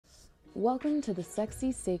Welcome to the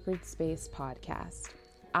Sexy Sacred Space podcast.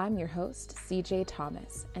 I'm your host, CJ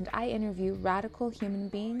Thomas, and I interview radical human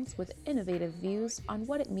beings with innovative views on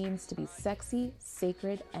what it means to be sexy,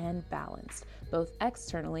 sacred, and balanced, both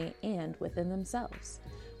externally and within themselves.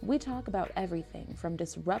 We talk about everything from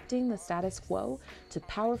disrupting the status quo to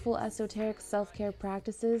powerful esoteric self-care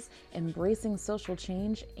practices, embracing social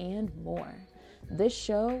change, and more. This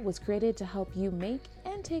show was created to help you make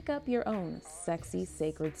and take up your own sexy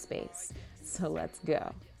sacred space. So let's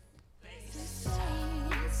go.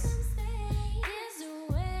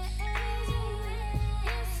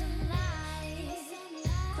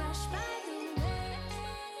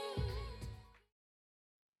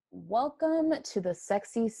 Welcome to the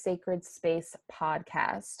Sexy Sacred Space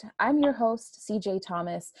podcast. I'm your host, CJ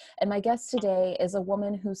Thomas, and my guest today is a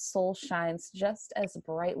woman whose soul shines just as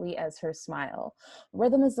brightly as her smile.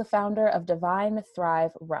 Rhythm is the founder of Divine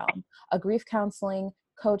Thrive Realm, a grief counseling,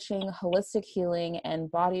 coaching, holistic healing, and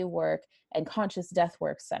body work and conscious death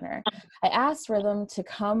work center. I asked Rhythm to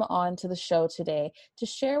come on to the show today to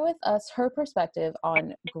share with us her perspective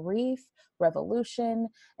on grief, revolution,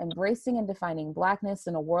 embracing and defining Blackness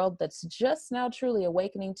in a world that's just now truly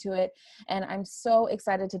awakening to it. And I'm so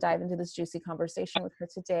excited to dive into this juicy conversation with her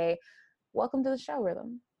today. Welcome to the show,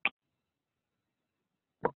 Rhythm.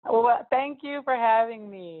 Well, thank you for having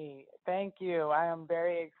me. Thank you. I am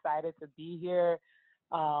very excited to be here.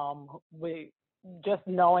 We just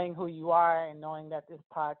knowing who you are and knowing that this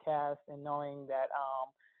podcast and knowing that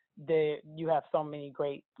you have so many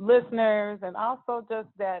great listeners, and also just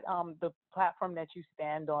that the platform that you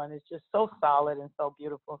stand on is just so solid and so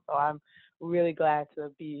beautiful. So I'm really glad to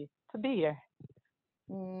be here.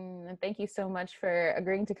 And thank you so much for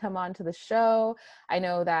agreeing to come on to the show. I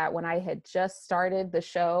know that when I had just started the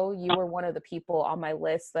show, you were one of the people on my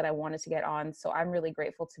list that I wanted to get on. So I'm really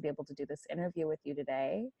grateful to be able to do this interview with you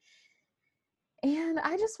today. And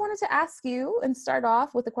I just wanted to ask you and start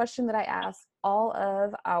off with a question that I ask all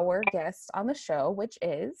of our guests on the show, which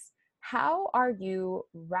is, how are you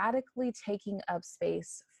radically taking up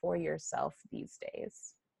space for yourself these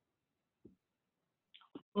days?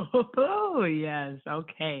 Oh, yes.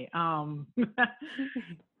 Okay.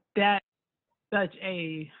 That's such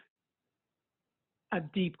a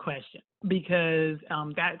deep question, because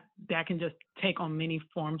that can just take on many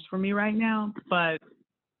forms for me right now. But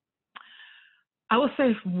I would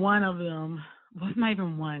say one of them, well, it's not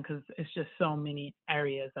even one because it's just so many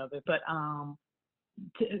areas of it. But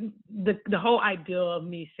the whole idea of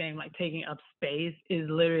me saying like taking up space is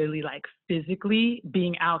literally like physically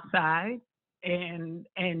being outside and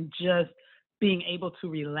just being able to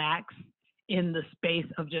relax in the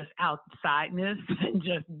space of just outsideness and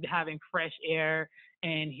just having fresh air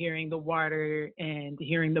and hearing the water and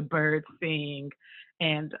hearing the birds sing,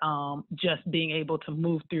 and just being able to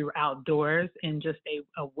move through outdoors in just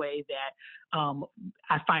a way that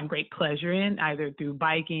I find great pleasure in, either through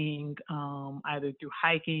biking, either through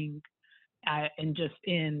hiking, and just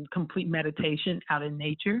in complete meditation out in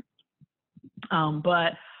nature.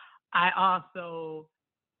 But I also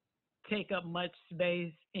take up much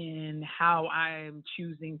space in how I'm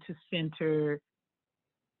choosing to center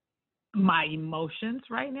my emotions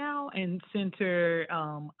right now and center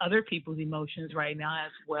other people's emotions right now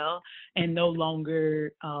as well. And no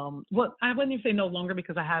longer, well, I wouldn't even say no longer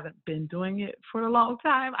because I haven't been doing it for a long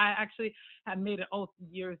time. I actually have made an oath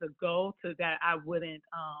years ago to that I wouldn't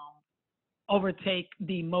overtake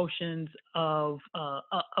the emotions of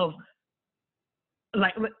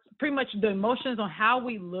like pretty much the emotions on how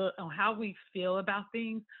we look, on how we feel about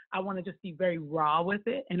things. I want to just be very raw with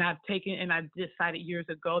it. And I decided years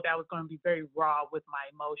ago that I was going to be very raw with my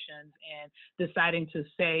emotions, and deciding to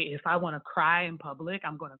say, if I want to cry in public,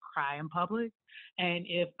 I'm going to cry in public. And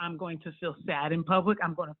if I'm going to feel sad in public,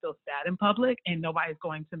 I'm going to feel sad in public. And nobody's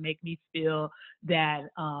going to make me feel that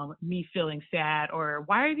me feeling sad, or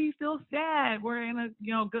why do you feel sad? We're in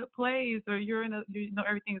a good place, or you're in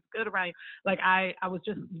everything is good around you. Like I was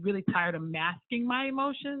just really tired of masking my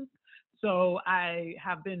emotions. So I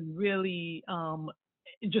have been really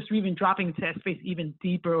just even dropping into that space even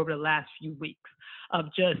deeper over the last few weeks of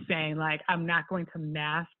just saying, like, I'm not going to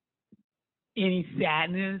mask any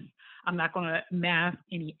sadness. I'm not going to mask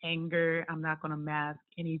any anger. I'm not going to mask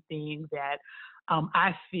anything that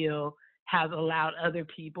I feel has allowed other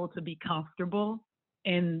people to be comfortable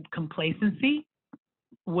in complacency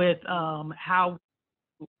with how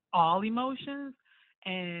all emotions.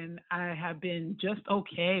 And I have been just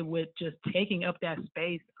okay with just taking up that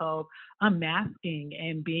space of unmasking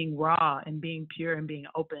and being raw and being pure and being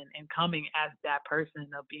open and coming as that person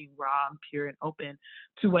of being raw and pure and open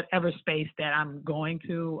to whatever space that I'm going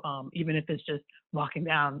to, even if it's just walking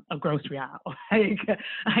down a grocery aisle.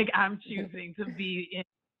 Like I'm choosing to be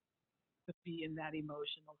in that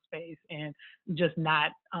emotional space and just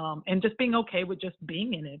not and just being okay with just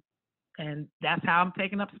being in it. And that's how I'm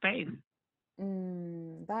taking up space.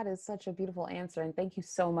 That is such a beautiful answer. And thank you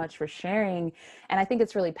so much for sharing. And I think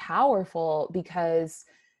it's really powerful because,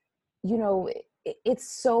 you know, it's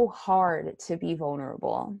so hard to be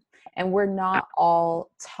vulnerable. And we're not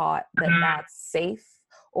all taught that that's safe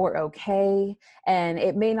or okay. And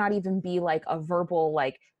it may not even be like a verbal,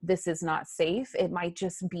 like, this is not safe. It might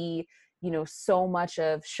just be, so much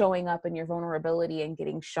of showing up in your vulnerability and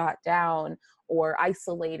getting shot down or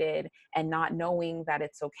isolated and not knowing that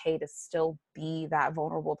it's okay to still be that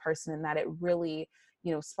vulnerable person and that it really,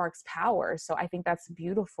 sparks power. So I think that's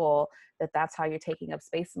beautiful that that's how you're taking up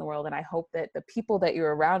space in the world. And I hope that the people that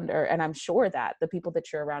you're around are, and I'm sure that the people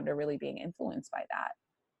that you're around are really being influenced by that.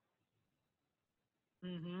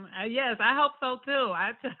 Yes, I hope so too.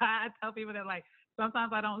 I tell people that like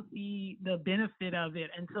sometimes I don't see the benefit of it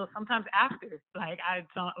until sometimes after. Like I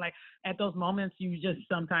don't like at those moments you just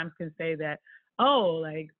sometimes can say that, oh,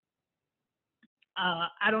 like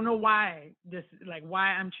I don't know why this like why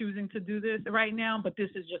I'm choosing to do this right now, but this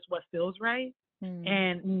is just what feels right. Mm.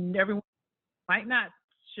 And everyone might not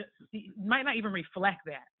might not even reflect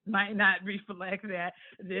that. Might not reflect that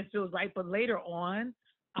this feels right, but later on,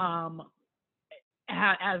 um,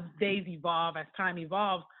 as days evolve, as time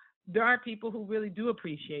evolves, there are people who really do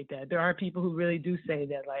appreciate that. There are people who really do say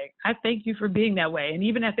that, like, I thank you for being that way. And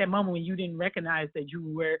even at that moment when you didn't recognize that you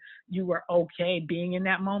were okay being in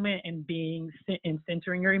that moment and being and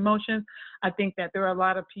centering your emotions, I think that there are a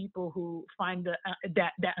lot of people who find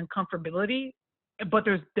that uncomfortability, but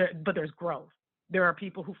there's growth. There are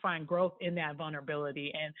people who find growth in that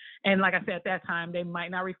vulnerability, and like I said, at that time they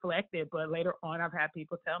might not reflect it, but later on I've had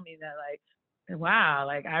people tell me that like, wow,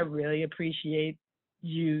 like I really appreciate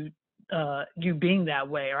you you being that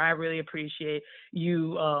way, or I really appreciate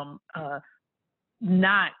you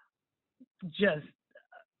not just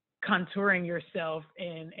contouring yourself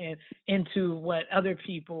and into what other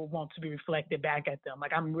people want to be reflected back at them.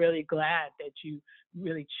 Like I'm really glad that you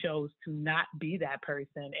really chose to not be that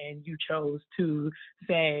person and you chose to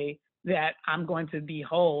say that I'm going to be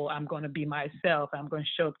whole, I'm going to be myself, I'm going to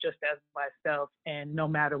show up just as myself, and no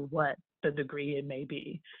matter what the degree it may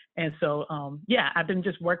be. And so yeah, I've been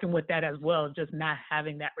just working with that as well, just not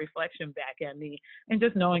having that reflection back at me and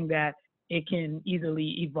just knowing that it can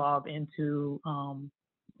easily evolve into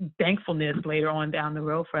thankfulness later on down the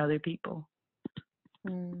road for other people.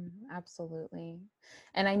 Absolutely.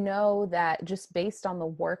 And I know that just based on the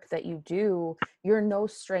work that you do, you're no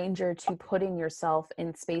stranger to putting yourself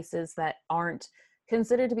in spaces that aren't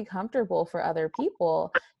considered to be comfortable for other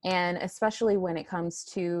people. And especially when it comes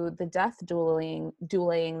to the death dueling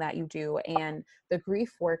that you do and the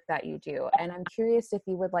grief work that you do. And I'm curious if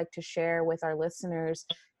you would like to share with our listeners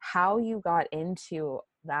how you got into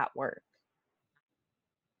that work.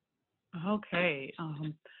 Okay.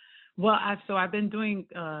 Well, I've been doing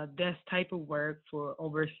this type of work for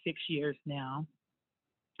over 6 years now,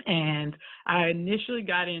 and I initially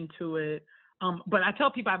got into it. But I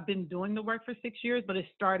tell people I've been doing the work for 6 years, but it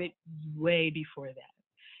started way before that.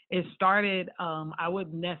 It started. I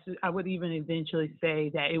would even eventually say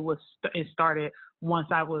that it started once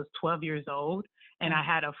I was 12 years old, and I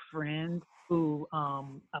had a friend who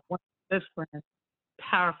one of my best friends,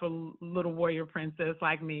 powerful little warrior princess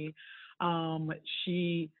like me. Um,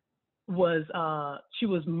 she she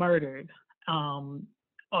was murdered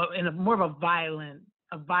in a more of a violent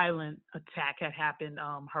attack had happened.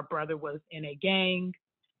 Her brother was in a gang,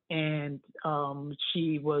 and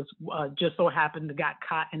she was just so happened to got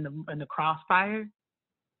caught in the crossfire,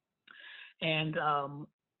 and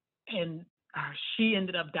she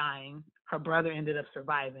ended up dying. Her brother ended up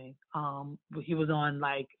surviving. He was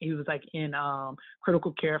like in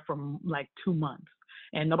critical care for like 2 months,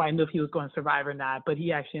 and nobody knew if he was going to survive or not. But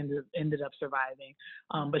he actually ended up surviving.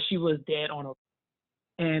 But she was dead on her.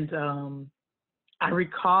 And I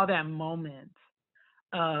recall that moment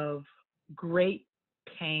of great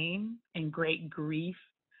pain and great grief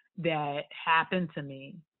that happened to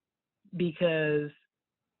me because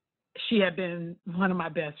she had been one of my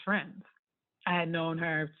best friends. I had known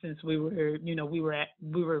her since we were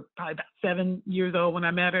probably about 7 years old when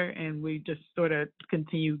I met her, and we just sort of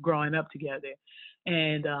continued growing up together.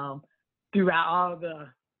 And throughout all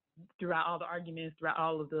throughout all the arguments, throughout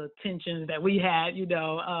all of the tensions that we had,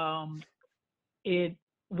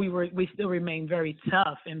 we still remained very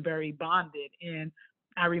tough and very bonded. And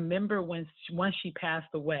I remember once she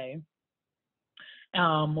passed away,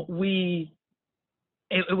 it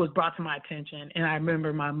was brought to my attention, and I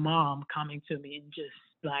remember my mom coming to me and just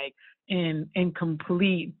like in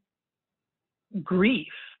complete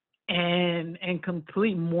grief and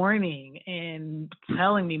complete mourning, and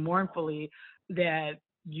telling me mournfully that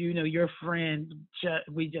your friend,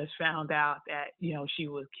 we just found out that she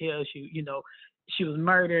was killed, she was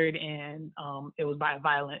murdered, and it was by a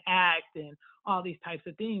violent act, and all these types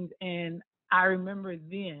of things. And I remember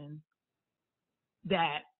then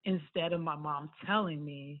that instead of my mom telling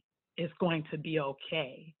me it's going to be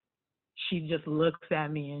okay, she just looks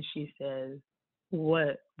at me and she says,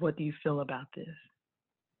 what do you feel about this?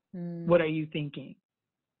 What are you thinking?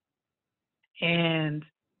 And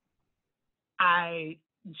I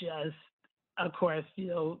just, of course,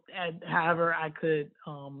 however I could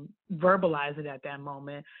verbalize it at that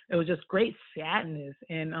moment, it was just great sadness.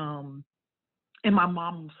 And my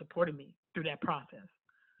mom supported me through that process.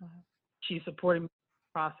 Wow. She supported me through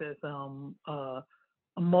the process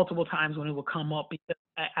multiple times when it would come up, because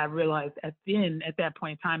I realized at that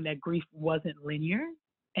point in time that grief wasn't linear,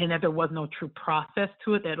 and that there was no true process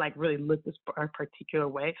to it that like really looked a particular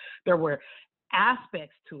way. There were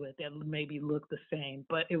aspects to it that maybe looked the same,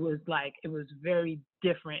 but it was very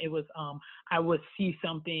different. It was I would see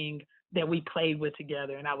something that we played with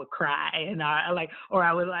together and I would cry, and I would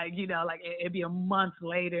it'd be a month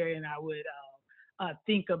later and I would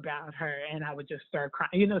think about her and I would just start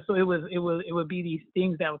crying, so it would be these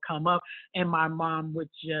things that would come up, and my mom would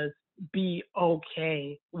just be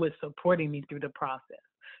okay with supporting me through the process.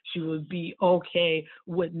 She would be okay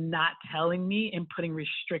with not telling me and putting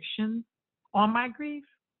restrictions on my grief.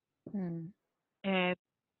 And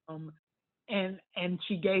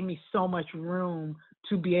she gave me so much room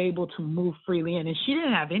to be able to move freely in. And she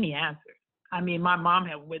didn't have any answers. I mean, my mom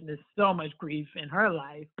had witnessed so much grief in her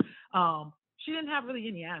life. She didn't have really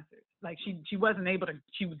any answers. Like she wasn't able to,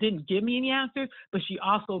 she didn't give me any answers, but she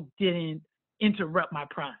also didn't interrupt my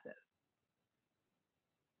process.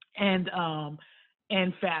 And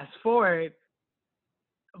fast forward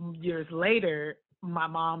years later, my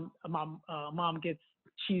mom gets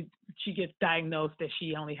diagnosed that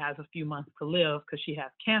she only has a few months to live because she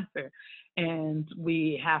has cancer, and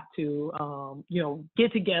we have to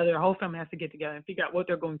get together. The whole family has to get together and figure out what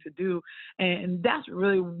they're going to do. And that's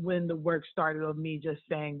really when the work started of me just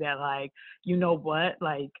saying that, like, you know what,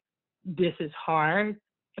 like, this is hard,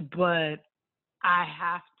 but I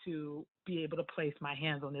have to be able to place my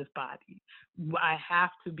hands on this body. I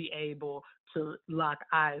have to be able to lock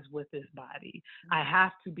eyes with this body. I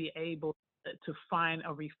have to be able to find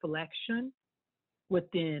a reflection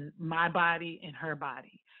within my body and her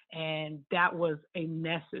body. And that was a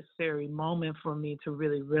necessary moment for me to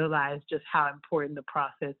really realize just how important the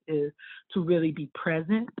process is, to really be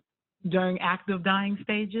present during active dying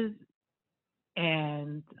stages.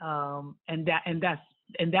 And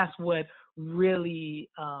that's what really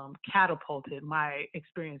catapulted my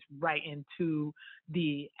experience right into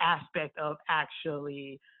the aspect of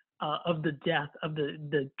actually of the death, of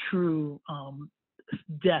the true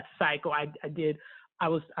death cycle. I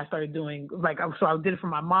started doing, so I did it for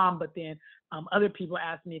my mom, but then other people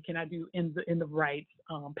asked me, can I do in the rites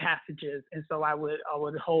passages? And so I would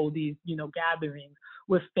hold these, gatherings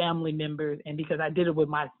with family members. And because I did it with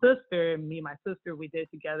my sister, and me and my sister, we did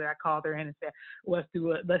it together. I called her in and said, let's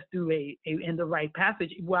do a in the rite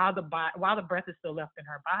passage while the breath is still left in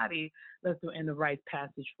her body. Let's do in the rite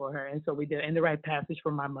passage for her. And so we did in the rite passage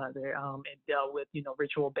for my mother. It dealt with,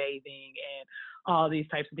 ritual bathing and all these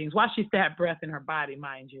types of things while she still had breath in her body,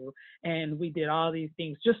 mind you. And we did all these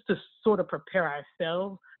things just to sort of prepare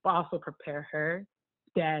ourselves, but also prepare her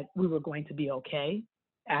that we were going to be okay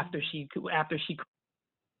after she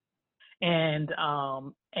and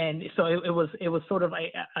so it was sort of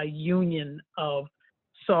a union of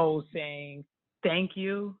souls saying, thank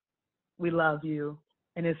you, we love you,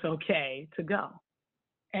 and it's okay to go.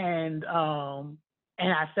 And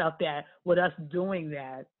I felt that with us doing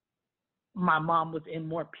that, my mom was in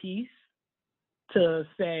more peace to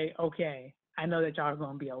say, okay, I know that y'all are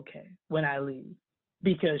going to be okay when I leave.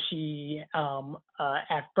 Because she,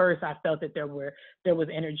 at first I felt that there was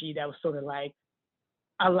energy that was sort of like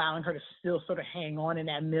allowing her to still sort of hang on in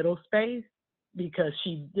that middle space, because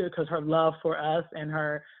her love for us and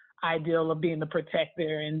her ideal of being the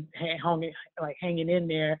protector and hanging in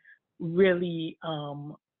there really,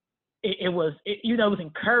 it was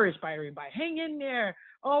encouraged by everybody. Hang in there.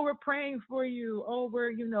 Oh, we're praying for you. Oh,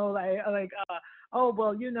 we're, oh,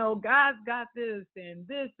 well, God's got this and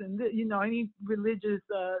this and this, any religious,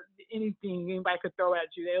 anything anybody could throw at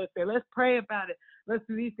you. They would say, let's pray about it. Let's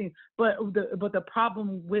do these things. But the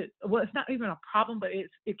problem with, well, it's not even a problem, but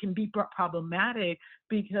it can be problematic,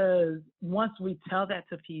 because once we tell that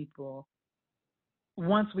to people,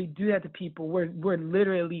 once we do that to people, we're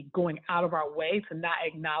literally going out of our way to not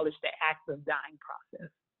acknowledge the act of dying process.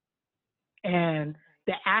 And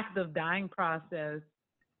the act of dying process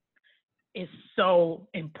is so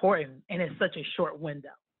important, and it's such a short window.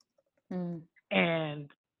 And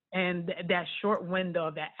that short window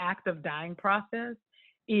of that act of dying process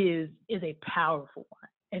is a powerful one.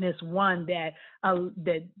 And it's one that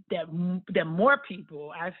more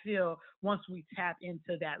people, I feel, once we tap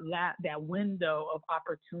into that window of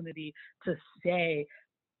opportunity to say,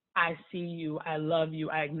 I see you, I love you,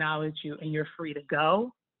 I acknowledge you, and you're free to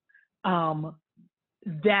go,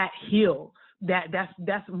 that heals.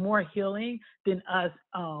 That's more healing than us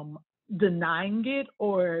denying it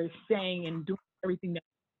or saying and doing everything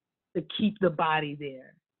to keep the body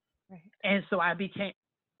there. Right. And so I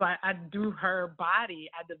through her body,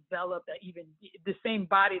 I developed even the same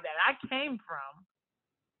body that I came from.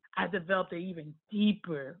 I developed an even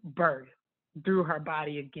deeper birth through her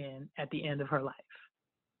body again at the end of her life.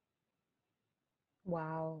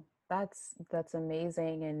 Wow, that's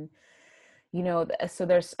amazing. And so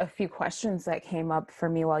there's a few questions that came up for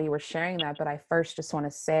me while you were sharing that, but I first just want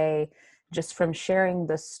to say, just from sharing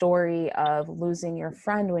the story of losing your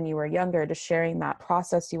friend when you were younger to sharing that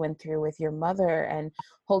process you went through with your mother and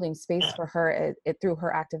holding space for her it through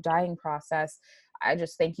her active dying process, I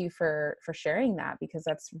just thank you for sharing that, because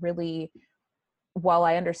that's really, while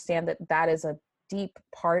I understand that is a deep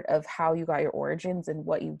part of how you got your origins and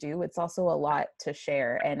what you do, it's also a lot to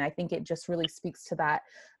share. And I think it just really speaks to that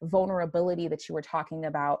vulnerability that you were talking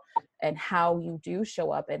about, and how you do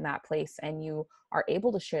show up in that place and you are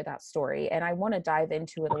able to share that story. And I want to dive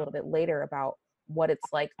into it a little bit later about what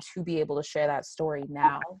it's like to be able to share that story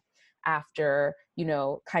now, after,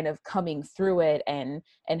 kind of coming through it, and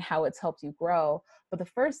how it's helped you grow. But the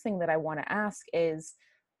first thing that I want to ask is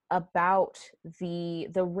about the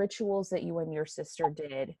rituals that you and your sister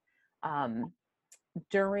did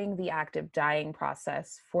during the active dying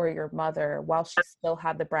process for your mother while she still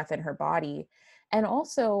had the breath in her body. And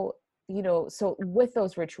also, so with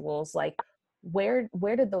those rituals, like where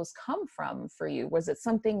did those come from for you? Was it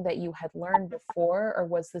something that you had learned before, or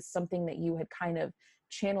was this something that you had kind of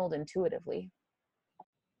channeled intuitively?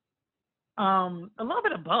 A little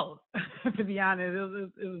bit of both, to be honest.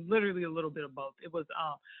 It was literally a little bit of both. It was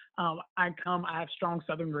I have strong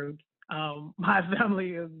Southern roots. My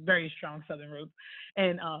family is very strong Southern roots,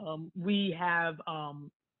 and we have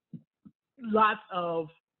lots of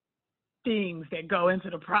things that go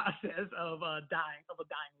into the process of a dying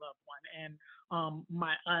loved one. And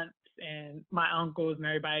my aunts and my uncles and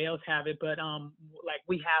everybody else have it, but like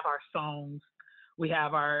we have our songs. We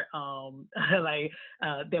have our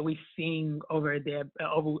that we sing over there,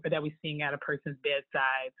 that we sing at a person's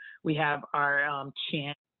bedside. We have our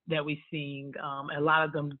chant that we sing. A lot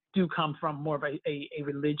of them do come from more of a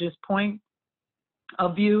religious point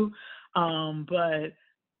of view, but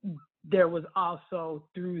there was also,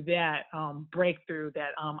 through that breakthrough,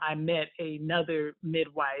 that I met another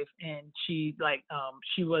midwife, and she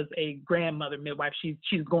was a grandmother midwife.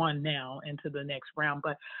 She's gone now into the next round,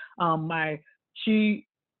 but she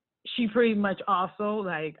pretty much also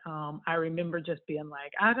I remember just being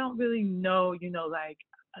like, I don't really know,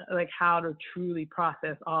 like how to truly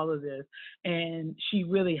process all of this. And she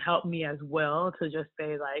really helped me as well to just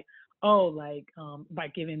say by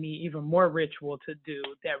giving me even more ritual to do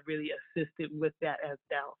that really assisted with that as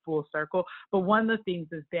that full circle. But one of the things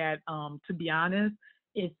is that, to be honest,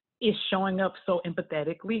 is showing up so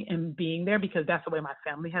empathetically and being there, because that's the way my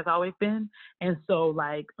family has always been. And so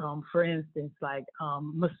for instance,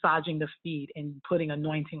 massaging the feet and putting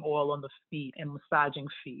anointing oil on the feet and massaging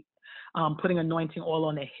feet, putting anointing oil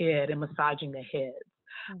on the head and massaging the head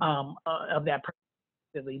of that person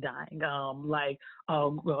really dying,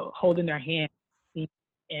 holding their hand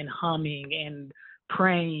and humming and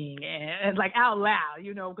praying and like out loud,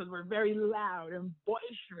 because we're very loud and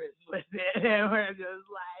boisterous with it, and we're just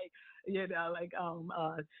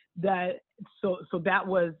that. So that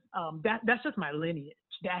was that's just my lineage.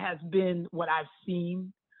 That has been what I've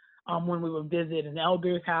seen when we would visit an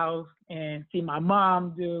elder's house and see my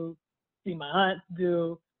mom do, see my aunts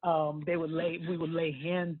do. We would lay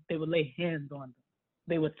hands on them.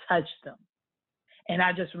 They would touch them. And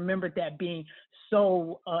I just remembered that being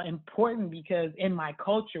so important, because in my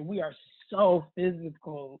culture, we are so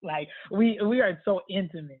physical. Like we are so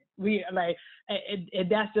intimate. We like, and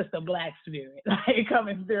that's just a Black spirit, like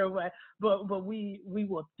coming through. But we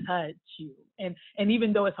will touch you, and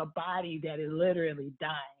even though it's a body that is literally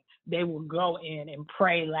dying, they will go in and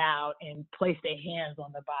pray loud and place their hands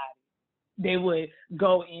on the body. They would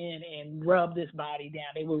go in and rub this body down.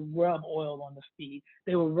 They would rub oil on the feet.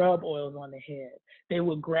 They would rub oils on the head. They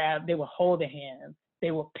would hold the hands. They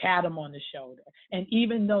would pat them on the shoulder. And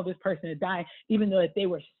even though this person is dying, even though if they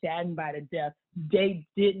were saddened by the death, they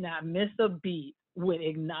did not miss a beat with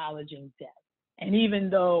acknowledging death. And even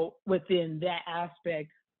though within that aspect,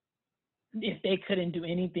 if they couldn't do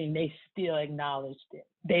anything, they still acknowledged it.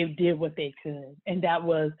 They did what they could. And that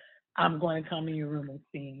was, I'm going to come in your room and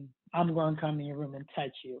sing. I'm going to come in your room and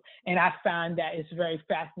touch you. And I find that it's very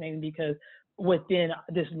fascinating because within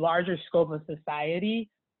this larger scope of society,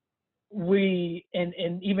 we, and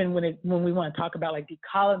even when we want to talk about like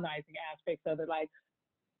decolonizing aspects of it, like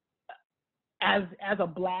as a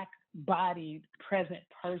Black bodied present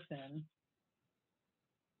person,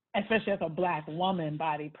 especially as a Black woman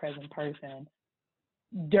body present person,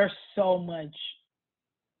 there's so much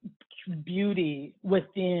beauty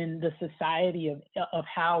within the society of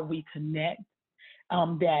how we connect,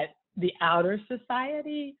 that the outer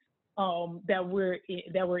society that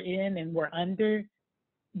we're in and we're under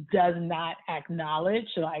does not acknowledge,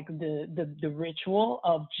 like the ritual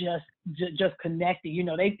of just connecting. You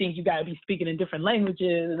know, they think you got to be speaking in different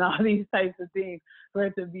languages and all these types of things for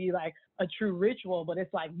it to be like a true ritual. But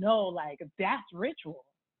it's like, no, like that's ritual.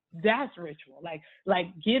 That's ritual. Like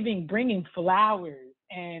bringing flowers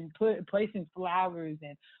and placing flowers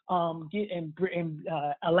and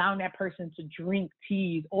allowing that person to drink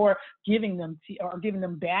teas, or giving them tea, or giving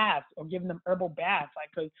them baths, or giving them herbal baths.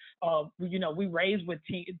 Like, cause you know, we raised with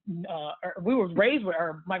tea. We were raised with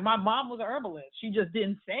herb. Like my mom was a herbalist. She just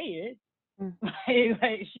didn't say it.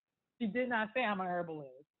 Like she did not say I'm a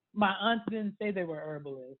herbalist. My aunts didn't say they were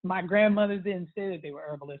herbalists. My grandmothers didn't say that they were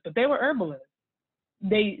herbalists, but they were herbalists.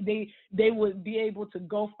 They would be able to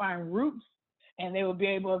go find roots, and they would be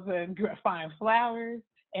able to find flowers,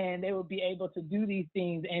 and they would be able to do these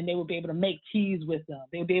things, and they would be able to make teas with them.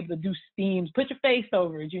 They would be able to do steams, put your face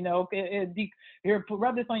over it, you know,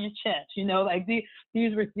 rub this on your chest, you know, like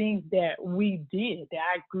these were things that we did, that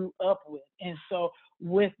I grew up with. And so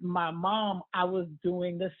with my mom, I was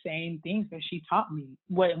doing the same things that she taught me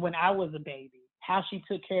when I was a baby, how she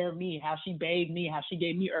took care of me, how she bathed me, how she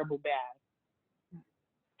gave me herbal baths.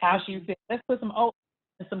 How she said, let's put some oats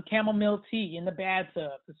and some chamomile tea in the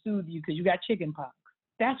bathtub to soothe you because you got chicken pox.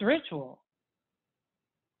 That's ritual.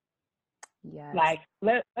 Yes. Like,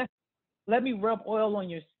 let me rub oil on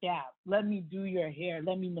your scalp. Let me do your hair.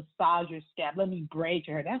 Let me massage your scalp. Let me braid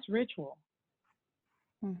your hair. That's ritual.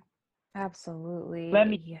 Absolutely. Let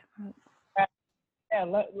me,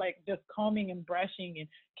 like just combing and brushing and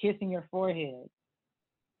kissing your forehead,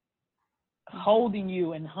 holding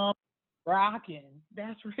you and humming, rocking.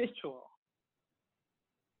 That's ritual.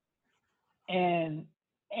 And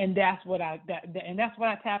that's what I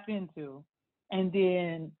tapped into. And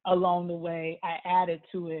then along the way, I added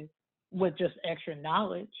to it with just extra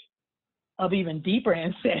knowledge of even deeper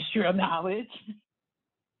ancestral knowledge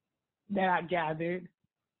that I gathered.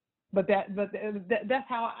 But that's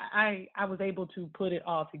how I was able to put it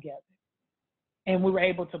all together. And we were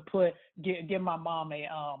able to give my mom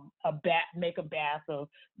make a bath of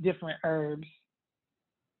different herbs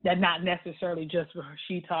that not necessarily just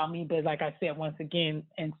she taught me, but like I said, once again,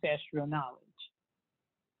 ancestral knowledge.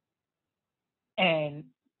 And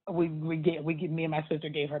me and my sister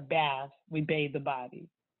gave her baths. We bathed the body.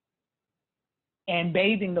 And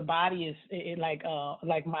bathing the body is like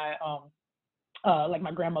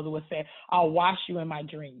my grandmother would say, I'll wash you in my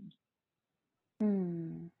dreams.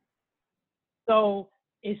 So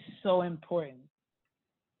it's so important.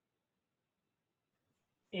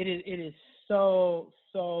 It is so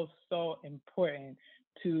important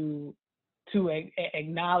to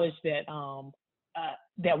acknowledge that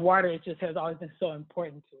that water has always been so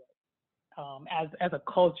important to us, as a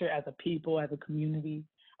culture, as a people, as a community.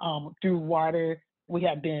 Through water, we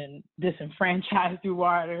have been disenfranchised through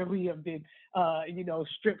water. We have been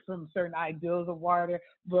stripped from certain ideals of water,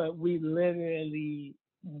 but we literally,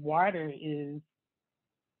 water is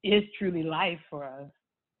truly life for us,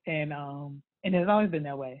 and it's always been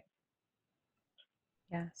that way.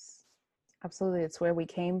 Yes, absolutely. It's where we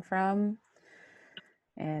came from.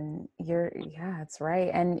 And it's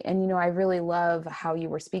right. And I really love how you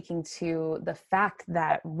were speaking to the fact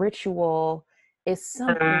that ritual is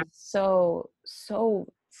something so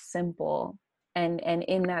simple. And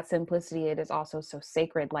in that simplicity, it is also so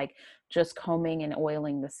sacred, like just combing and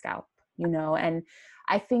oiling the scalp. you know. And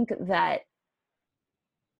I think that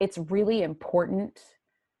it's really important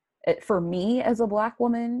for me as a Black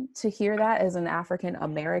woman to hear that, as an African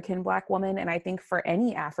American Black woman. And I think for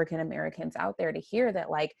any African Americans out there to hear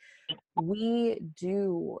that, like, we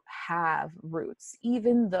do have roots,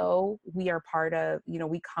 even though we are part of, you know,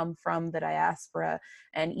 we come from the diaspora,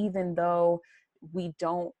 and even though we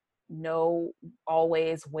don't know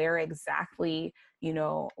always where exactly, you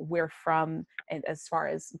know, we're from, and as far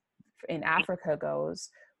as in Africa goes,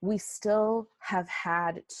 we still have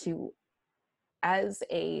had to, as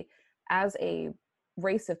a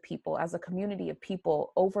race of people, as a community of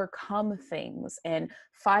people, overcome things and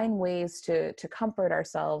find ways to comfort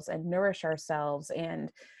ourselves and nourish ourselves, and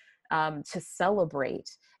to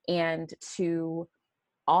celebrate and to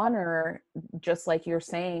honor, just like you're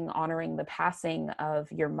saying, honoring the passing of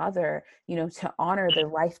your mother, you know, to honor the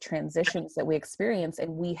life transitions that we experience.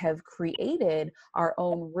 And we have created our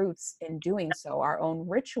own roots in doing so, our own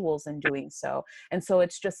rituals in doing so. And so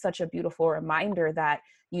it's just such a beautiful reminder that,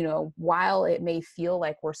 you know, while it may feel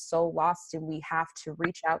like we're so lost and we have to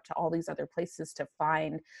reach out to all these other places to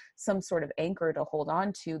find some sort of anchor to hold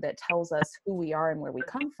on to that tells us who we are and where we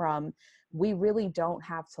come from, we really don't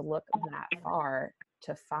have to look that far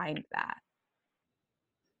to find that.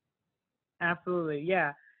 Absolutely.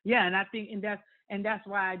 Yeah. Yeah. And I think, and that's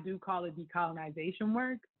why I do call it decolonization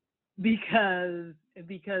work, because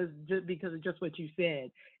of just what you said,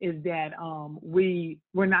 is that we're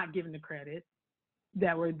not given the credit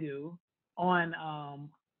that we're due on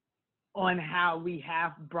how we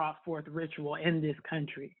have brought forth ritual in this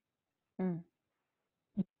country. Mm.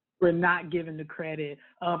 We're not given the credit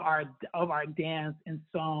of our dance and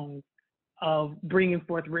songs, of bringing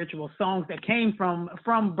forth ritual, songs that came from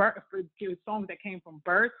birth, songs that came from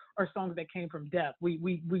birth, or songs that came from death.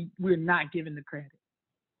 We're not given the credit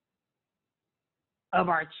of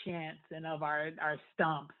our chants and of our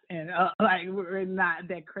stumps, and like, we're not,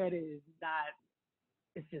 that credit is not,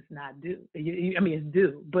 it's just not due. I mean, it's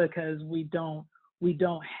due because we don't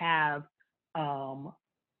have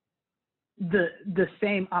the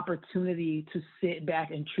same opportunity to sit back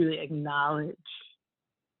and truly acknowledge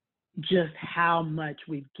just how much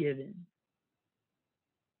we've given,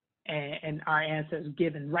 and our ancestors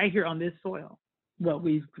given right here on this soil. What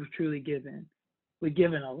we've truly given, we've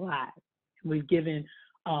given a lot. We've given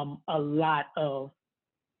a lot of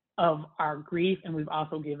our grief, and we've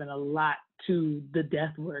also given a lot to the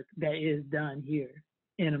death work that is done here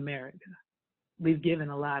in America. We've given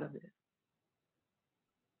a lot of it.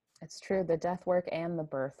 It's true, the death work and the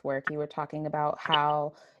birth work. You were talking about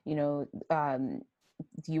how, you know,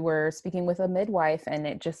 you were speaking with a midwife, and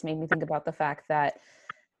it just made me think about the fact that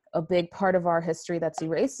a big part of our history that's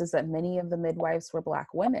erased is that many of the midwives were Black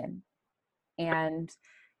women. And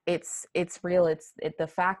it's real. It's the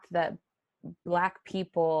fact that Black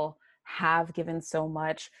people have given so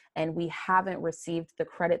much, and we haven't received the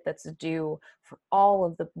credit that's due for all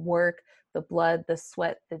of the work, the blood, the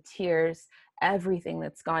sweat, the tears, everything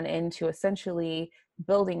that's gone into essentially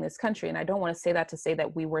building this country. And I don't want to say that to say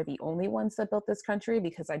that we were the only ones that built this country,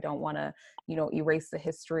 because I don't want to, you know, erase the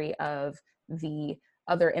history of the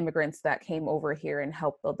other immigrants that came over here and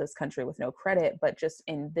helped build this country with no credit. But just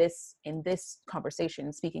in this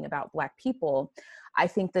conversation, speaking about Black people, I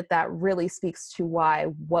think that really speaks to why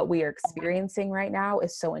what we are experiencing right now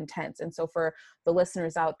is so intense. And so for the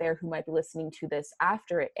listeners out there who might be listening to this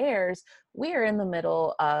after it airs, we are in the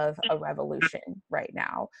middle of a revolution right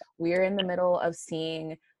now. We are in the middle of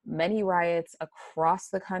seeing many riots across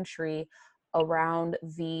the country around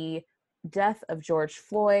the death of George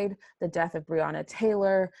Floyd, the death of Breonna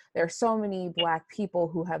Taylor. There are so many Black people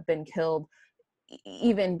who have been killed.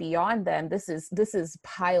 Even beyond them, this is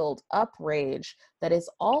piled up rage that is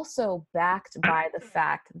also backed by the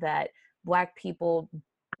fact that Black people,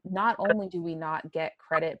 not only do we not get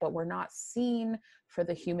credit, but we're not seen for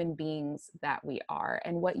the human beings that we are.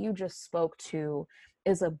 And what you just spoke to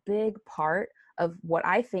is a big part of what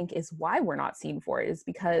I think is why we're not seen for it, is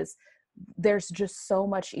because there's just so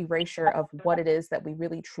much erasure of what it is that we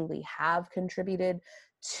really truly have contributed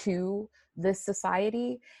to this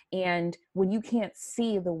society. And when you can't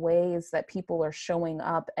see the ways that people are showing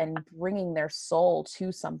up and bringing their soul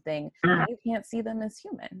to something, you can't see them as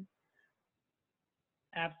human.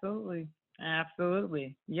 Absolutely.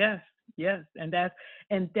 Absolutely. Yes. Yes. And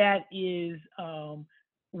that is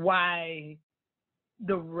why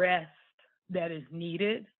the rest that is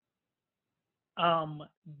needed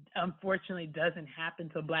unfortunately doesn't happen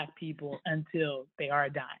to Black people until they are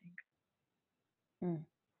dying.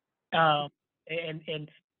 And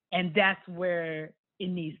that's where it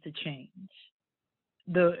needs to change.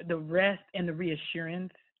 The rest and the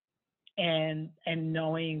reassurance and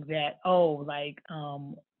knowing that, oh, like,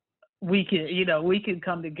 we can, we can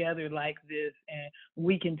come together like this, and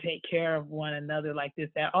we can take care of one another like this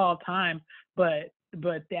at all times. But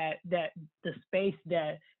that the space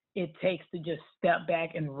that it takes to just step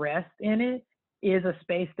back and rest in it is a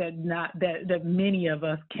space that many of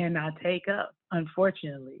us cannot take up,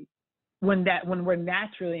 unfortunately. When we're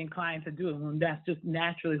naturally inclined to do it, when that's just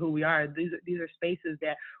naturally who we are, these are spaces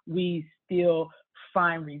that we still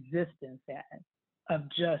find resistance at, of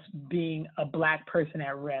just being a Black person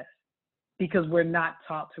at rest, because we're not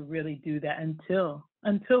taught to really do that until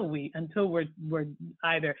we're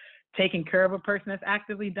either taking care of a person that's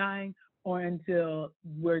actively dying, or until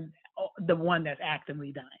we're the one that's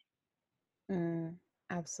actively dying.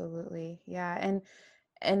 Absolutely. Yeah.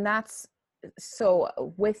 And that's, so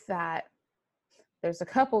with that, there's a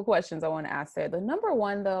couple questions I want to ask there. The number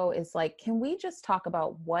one, though, is like, can we just talk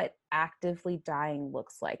about what actively dying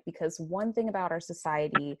looks like? Because one thing about our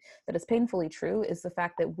society that is painfully true is the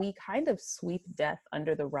fact that we kind of sweep death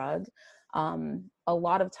under the rug. A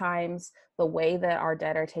lot of times, the way that our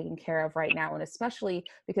dead are taken care of right now, and especially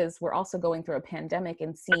because we're also going through a pandemic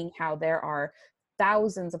and seeing how there are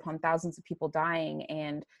thousands upon thousands of people dying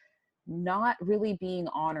and not really being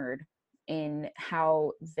honored in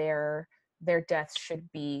how their deaths should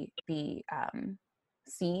be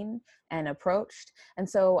seen and approached. And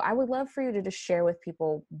so I would love for you to just share with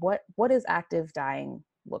people, what does active dying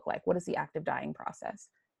look like? What is the active dying process?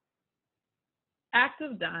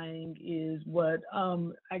 Active dying is what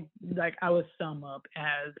I would sum up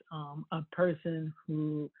as a person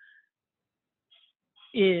who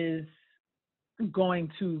is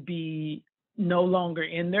going to be no longer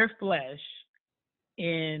in their flesh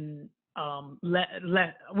in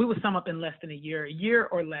we would sum up in less than a year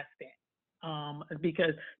or less than,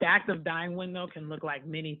 because the active dying window can look like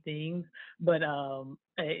many things, but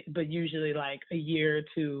usually like a year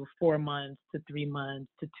to 4 months to 3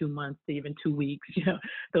 months to 2 months to even 2 weeks.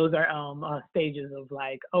 Those are stages of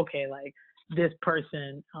like, okay, like this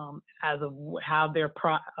person, as of how they're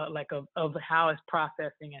of how it's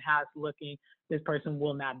processing and how it's looking, this person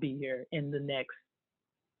will not be here in the next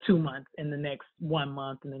 2 months, in the next 1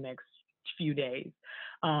 month, in the next few days.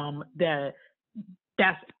 That's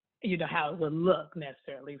how it would look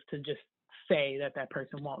necessarily, to just say that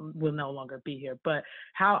person will no longer be here. But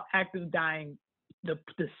how active dying, the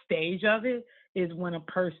stage of it is when a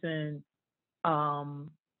person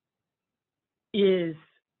is,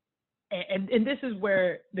 and this is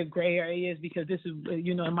where the gray area is, because this is,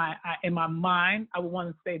 in my mind, I would want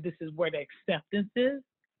to say this is where the acceptance is.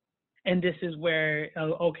 And this is where,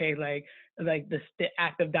 okay, like the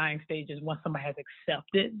active dying stage is when somebody has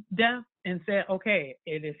accepted death and said, okay,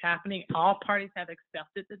 it is happening. All parties have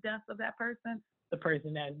accepted the death of that person. The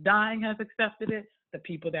person that is dying has accepted it. The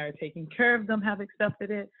people that are taking care of them have accepted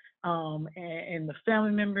it. And the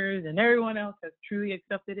family members and everyone else has truly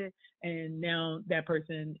accepted it. And now that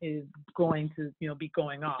person is going to, be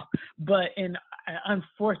going off. But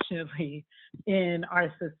unfortunately, in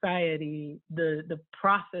our society, the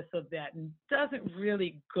process of that doesn't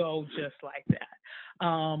really go just like that.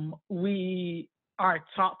 We are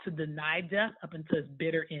taught to deny death up until its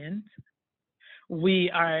bitter end.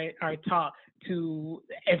 We are taught to,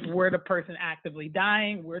 if we're the person actively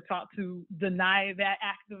dying, we're taught to deny that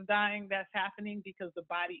active dying that's happening, because the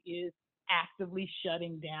body is actively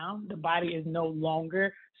shutting down. The body is no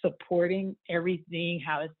longer supporting everything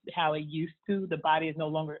how it used to. The body is no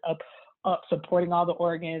longer up supporting all the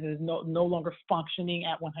organs. Is no longer functioning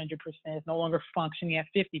at 100%. It's no longer functioning at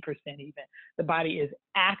 50% even. The body is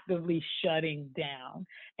actively shutting down.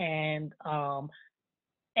 And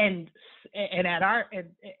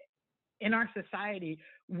in our society,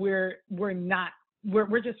 we're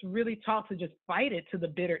just really taught to just fight it to the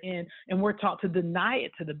bitter end, and we're taught to deny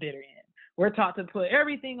it to the bitter end. We're taught to put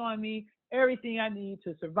everything on me, everything I need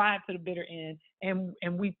to survive to the bitter end, and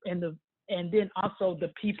then also the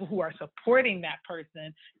people who are supporting that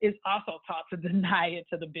person is also taught to deny it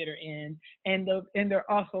to the bitter end, and they're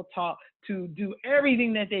also taught to do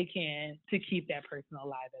everything that they can to keep that person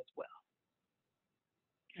alive as well.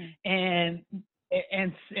 And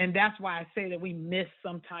that's why I say that we miss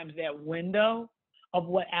sometimes that window of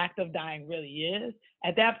what active dying really is.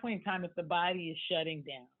 At that point in time, if the body is shutting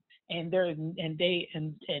down and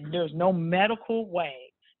there's no medical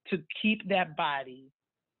way to keep that body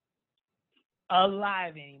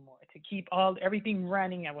alive anymore, to keep everything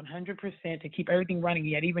running at 100%, to keep everything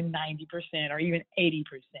running at even 90% or even 80%,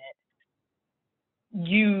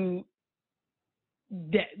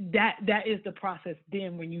 that is the process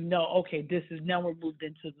then, when okay, now we're moved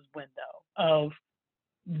into this window of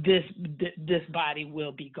this body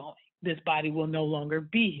will be going. this body will no longer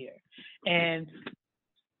be here. And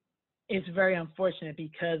it's very unfortunate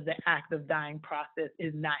because the act of dying process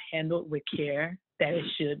is not handled with care that it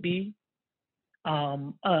should be. A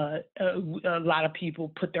lot of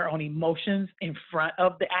people put their own emotions in front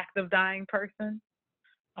of the act of dying person.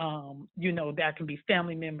 That can be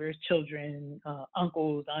family members, children,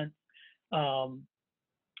 uncles, aunts, um,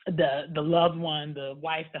 the loved one, the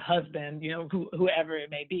wife, the husband, whoever it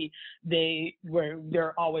may be.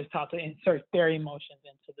 They're always taught to insert their emotions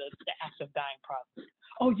into the act of dying process.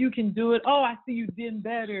 Oh, you can do it. Oh, I see you did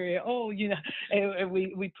better. Oh, and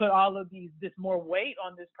we put all of this more weight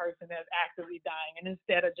on this person that's actively dying, and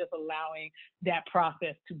instead of just allowing that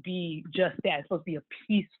process to be just that, it's supposed to be a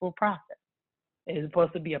peaceful process. It's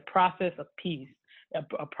supposed to be a process of peace,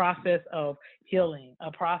 a process of healing,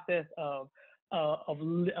 a process of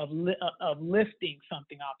lifting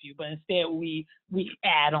something off you. But instead, we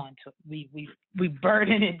add on to it. We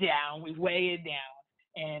burden it down, we weigh it down,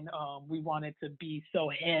 and we want it to be so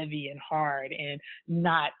heavy and hard, and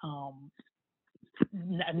not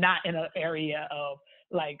in an area of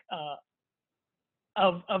like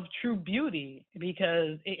of true beauty.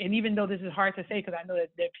 Because, and even though this is hard to say, because I know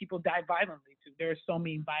that people die violently too. There are so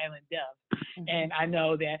many violent deaths, and I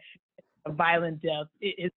know that a violent death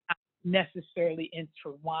is not necessarily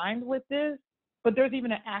intertwined with this, but there's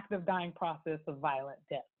even an active dying process of violent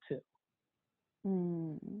death too.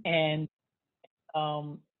 And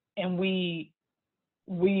we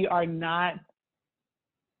are not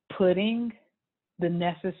putting the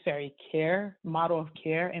necessary model of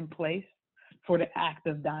care in place for the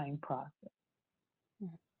active dying process.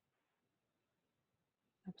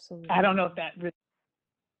 Absolutely. I don't know if that really,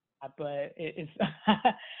 but it's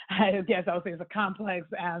I guess I would say it's a complex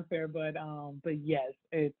answer, but yes,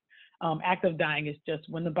 it's active dying is just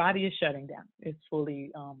when the body is shutting down. It's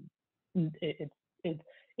fully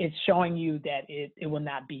it's showing you that it will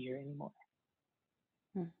not be here anymore.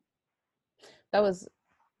 That was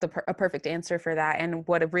a perfect answer for that. And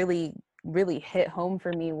what really, really hit home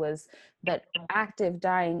for me was that active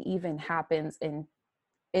dying even happens in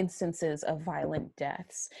instances of violent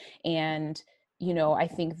deaths. And, I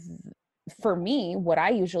think for me, what I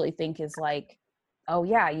usually think is like, oh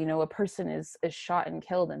yeah, a person is shot and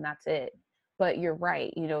killed and that's it. But you're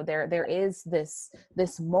right, there is this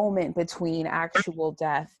moment between actual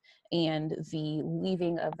death and the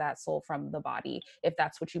leaving of that soul from the body, if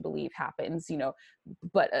that's what you believe happens,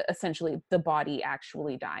 but essentially the body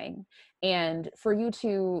actually dying. And for you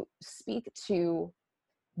to speak to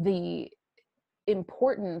the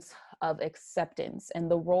importance of acceptance and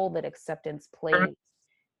the role that acceptance plays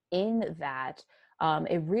in that,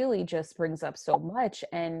 it really just brings up so much.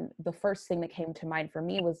 And the first thing that came to mind for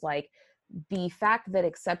me was like the fact that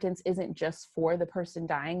acceptance isn't just for the person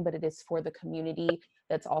dying, but it is for the community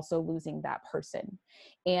that's also losing that person.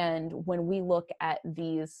 And when we look at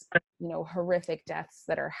these, horrific deaths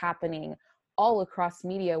that are happening all across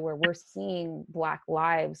media where we're seeing Black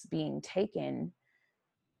lives being taken,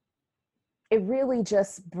 it really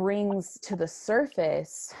just brings to the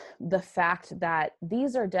surface the fact that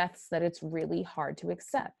these are deaths that it's really hard to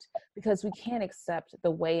accept because we can't accept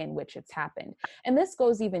the way in which it's happened. And this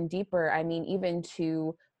goes even deeper, even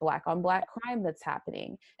to Black on Black crime that's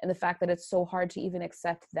happening, and the fact that it's so hard to even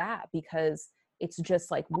accept that because it's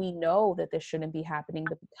just like, we know that this shouldn't be happening,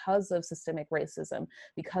 but because of systemic racism,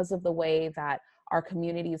 because of the way that our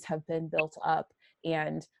communities have been built up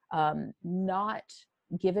and not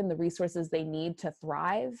given the resources they need to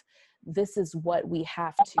thrive, this is what we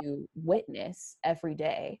have to witness every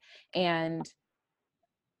day. And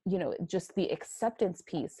just the acceptance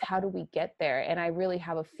piece, how do we get there? And I really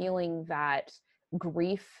have a feeling that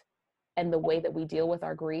grief and the way that we deal with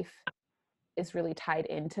our grief is really tied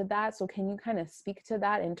into that. So can you kind of speak to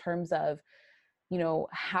that in terms of,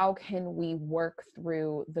 how can we work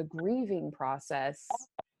through the grieving process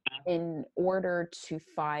in order to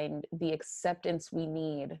find the acceptance we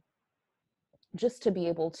need just to be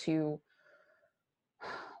able to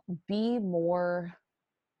be more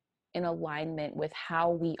in alignment with how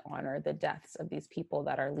we honor the deaths of these people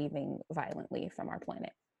that are leaving violently from our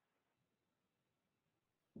planet?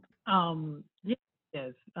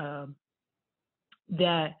 Yes.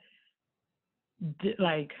 That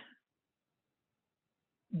like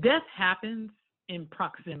death happens in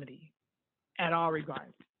proximity at all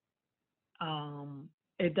regards.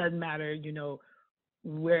 It doesn't matter,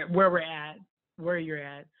 where we're at, where you're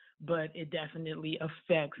at, but it definitely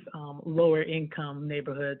affects lower income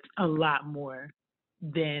neighborhoods a lot more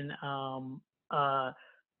than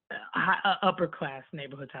upper class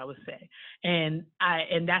neighborhoods, I would say, and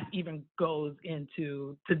that even goes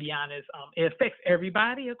into, to be honest, it affects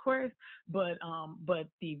everybody, of course, but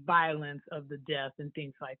the violence of the death and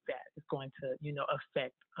things like that is going to,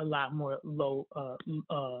 affect a lot more low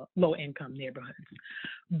income neighborhoods.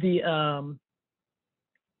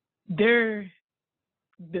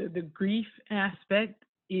 The grief aspect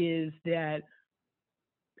is that,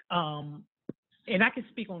 and I can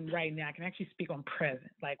speak on right now. I can actually speak on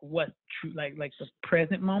present, like what's true, like the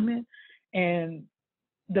present moment. And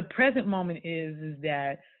the present moment is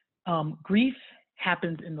that grief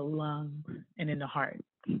happens in the lungs and in the heart,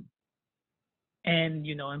 and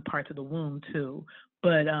in parts of the womb too.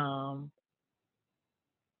 But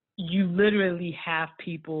you literally have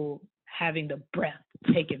people having the breath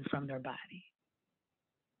taken from their body.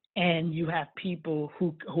 And you have people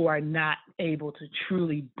who are not able to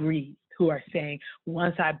truly breathe, who are saying,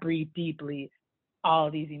 once I breathe deeply,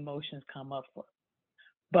 all these emotions come up for me.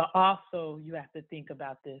 But also, you have to think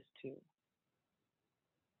about this too.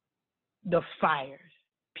 The fires,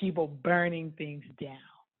 people burning things down.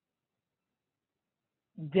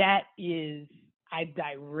 That is a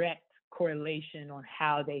direct correlation on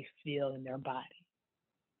how they feel in their body.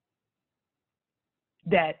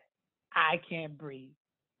 That I can't breathe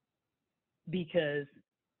because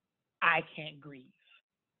I can't grieve.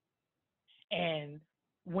 And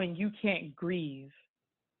when you can't grieve,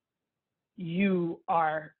 you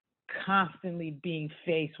are constantly being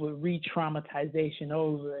faced with re-traumatization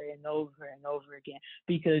over and over and over again,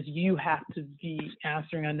 because you have to be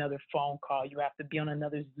answering another phone call. You have to be on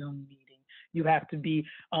another Zoom meeting. You have to be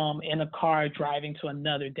in a car driving to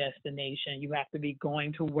another destination. You have to be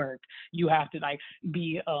going to work. You have to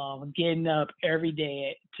be getting up every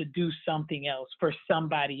day to do something else for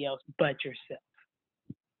somebody else but yourself.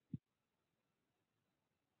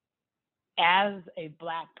 As a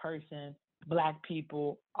Black person, Black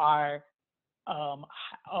people are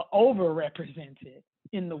overrepresented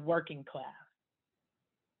in the working class,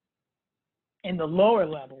 in the lower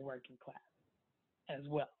level working class as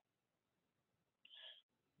well.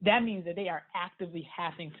 That means that they are actively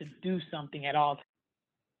having to do something at all times,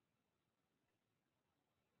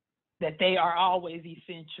 that they are always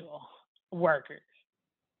essential workers.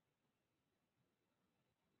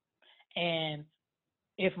 And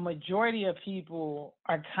if majority of people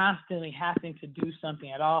are constantly having to do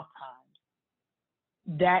something at all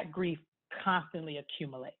times, that grief constantly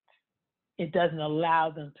accumulates. It doesn't allow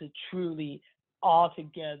them to truly all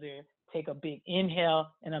together take a big inhale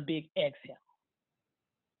and a big exhale.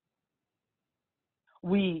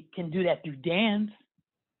 We can do that through dance.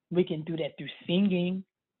 We can do that through singing.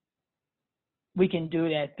 We can do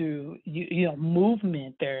that through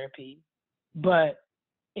movement therapy. But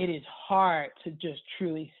it is hard to just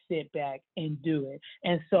truly sit back and do it.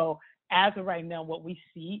 And so as of right now, what we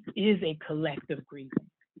see is a collective grieving.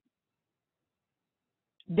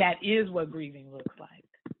 That is what grieving looks like.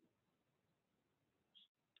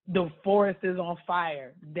 The forest is on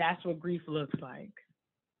fire. That's what grief looks like.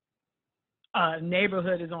 A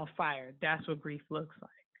neighborhood is on fire. That's what grief looks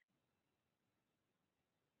like.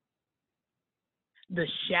 The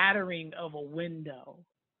shattering of a window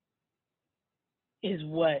is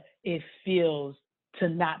what it feels to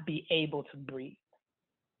not be able to breathe,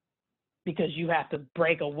 because you have to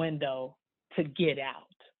break a window to get out,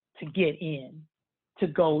 to get in, to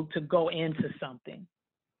go into something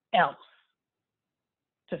else,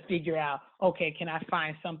 to figure out, okay, can I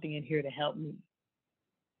find something in here to help me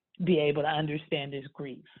be able to understand this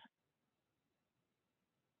grief?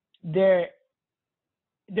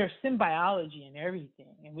 There's symbiogy in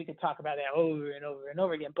everything, and we could talk about that over and over and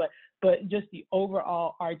over again, but just the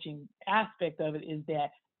overall arching aspect of it is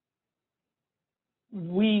that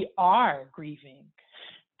we are grieving,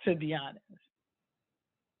 to be honest.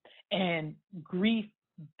 And grief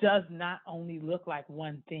does not only look like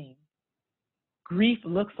one thing. Grief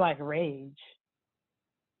looks like rage.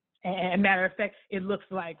 And matter of fact, it looks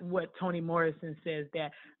like what Toni Morrison says,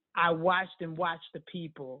 that I watched the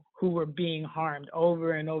people who were being harmed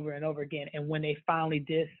over and over and over again. And when they finally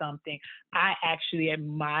did something, I actually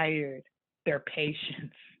admired their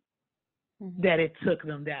patience, that it took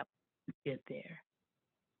them that long to get there.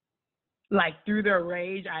 Like through their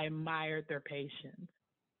rage, I admired their patience.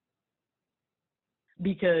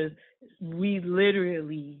 Because we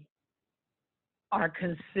literally are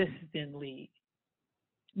consistently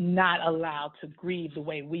not allowed to grieve the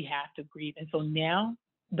way we have to grieve. And so now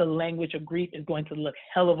the language of grief is going to look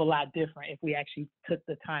hell of a lot different if we actually took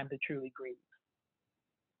the time to truly grieve.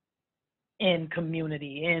 in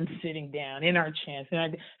community, in sitting down, in our chants.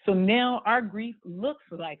 So now our grief looks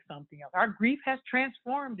like something else. Our grief has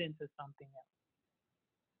transformed into something else.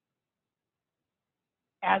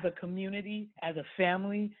 As a community, as a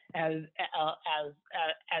family, as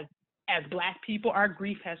Black people, our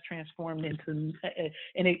grief has transformed into,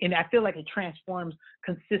 and I feel like it transforms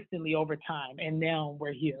consistently over time. And now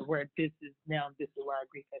we're here, where this is where our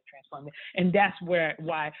grief has transformed, and that's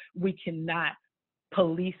why we cannot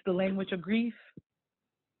police the language of grief.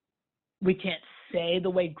 We can't say the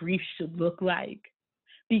way grief should look like,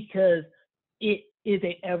 because it is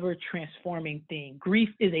a ever transforming thing. Grief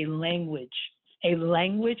is a language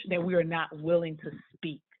that we are not willing to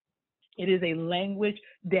speak. It is a language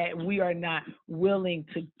that we are not willing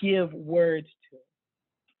to give words to.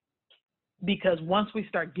 Because once we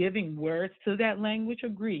start giving words to that language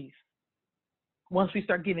of grief, once we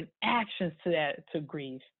start giving actions to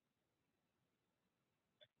grief,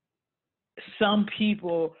 some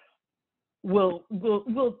people will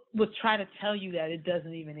try to tell you that it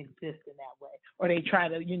doesn't even exist in that way, or they try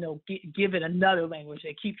to give it another language.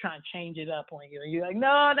 They keep trying to change it up on you, and you're like,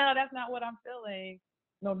 no, that's not what I'm feeling.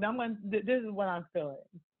 No, this is what I'm feeling.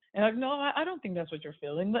 And like, no, I don't think that's what you're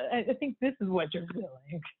feeling, but I think this is what you're feeling.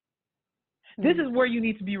 Mm-hmm. This is where you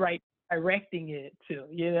need to be directing it to,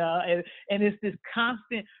 and it's this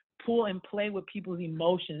constant pull and play with people's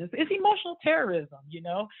emotions. It's emotional terrorism,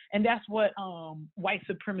 and that's what white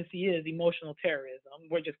supremacy is, emotional terrorism.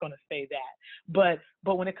 We're just going to say that. But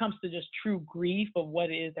when it comes to just true grief of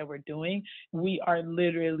what it is that we're doing, we are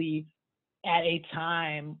literally at a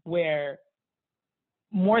time where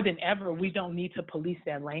more than ever, we don't need to police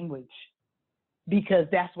that language, because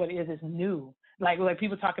that's what it is. It's new. Like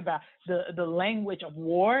people talk about the language of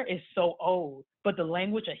war is so old, but the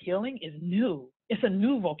language of healing is new. It's a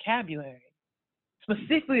new vocabulary.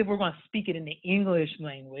 Specifically, if we're going to speak it in the English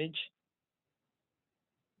language.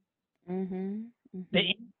 Mm-hmm.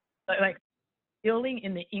 Mm-hmm. Like healing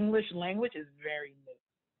in the English language is very new.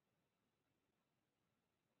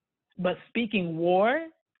 But speaking war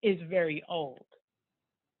is very old.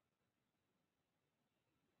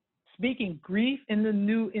 Speaking grief in the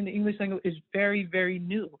English language is very, very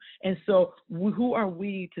new. And so who are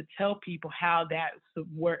we to tell people how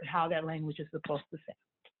that language is supposed to sound?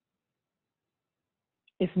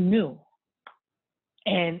 It's new.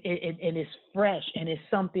 And it's fresh, and it's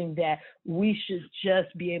something that we should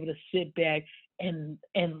just be able to sit back and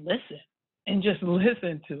listen, and just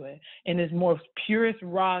listen to it in its most purest,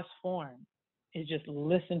 rawest form. Is just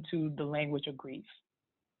listen to the language of grief.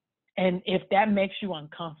 And if that makes you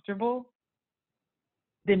uncomfortable,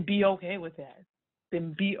 then be okay with that.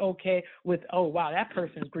 Then be okay with, oh, wow, that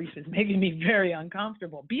person's grief is making me very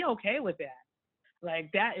uncomfortable. Be okay with that. Like,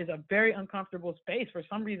 that is a very uncomfortable space. For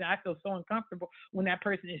some reason, I feel so uncomfortable when that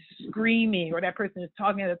person is screaming or that person is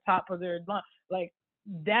talking at the top of their lungs. Like,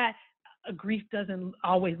 that grief doesn't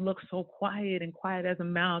always look so quiet as a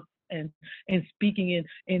mouse and speaking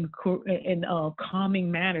in calming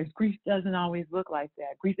manners. Grief doesn't always look like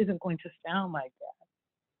that. Grief isn't going to sound like that.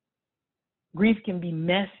 Grief can be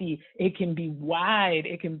messy. It can be wide.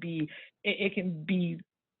 It can be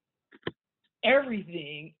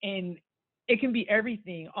everything, and it can be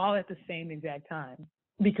everything all at the same exact time,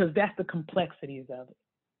 because that's the complexities of it.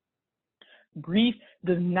 Grief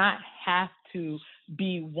does not have to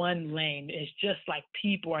be one lane. It's just like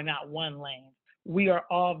people are not one lane. We are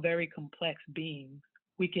all very complex beings.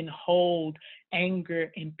 We can hold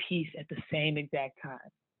anger and peace at the same exact time.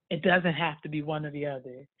 It doesn't have to be one or the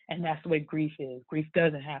other. And that's the way grief is. Grief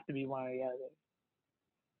doesn't have to be one or the other.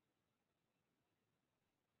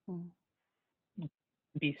 It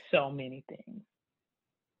can be so many things.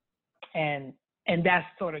 And that's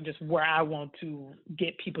sort of just where I want to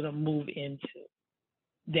get people to move into,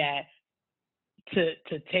 that to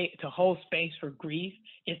hold space for grief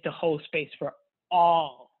is to hold space for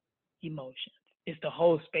all emotions. It's to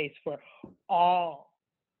hold space for all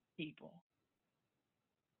people.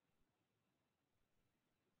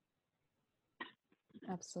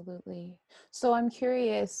 Absolutely. So I'm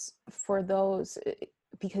curious for those,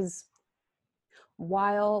 because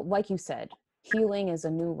while, like you said, healing is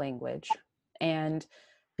a new language, and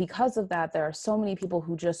because of that, there are so many people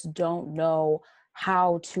who just don't know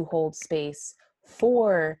how to hold space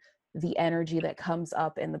for the energy that comes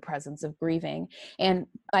up in the presence of grieving. And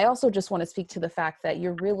I also just want to speak to the fact that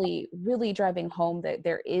you're really, really driving home that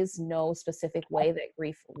there is no specific way that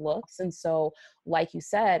grief looks. And so, like you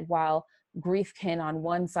said, while grief can on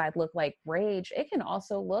one side look like rage, it can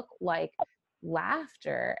also look like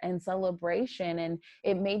laughter and celebration. And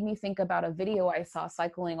it made me think about a video I saw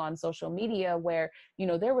cycling on social media where,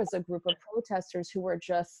 there was a group of protesters who were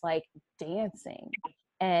just like dancing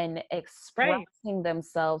and Right. expressing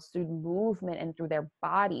themselves through movement and through their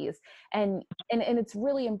bodies. And it's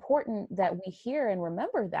really important that we hear and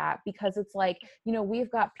remember that, because it's like,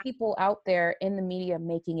 we've got people out there in the media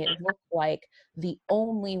making it look like the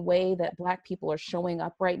only way that Black people are showing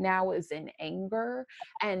up right now is in anger,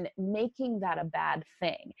 and making that a bad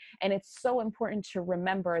thing. And it's so important to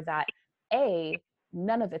remember that,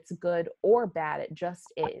 none of it's good or bad. It just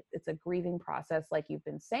is. It's a grieving process, like you've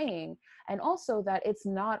been saying. And also that it's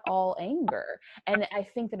not all anger. And I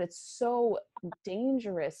think that it's so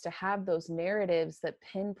dangerous to have those narratives that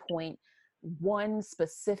pinpoint one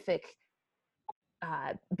specific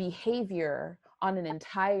behavior on an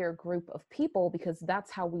entire group of people, because that's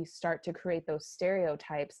how we start to create those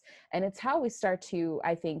stereotypes. And it's how we start to,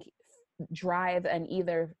 I think, drive an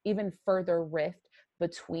even further rift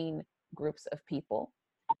between groups of people.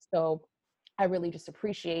 So I really just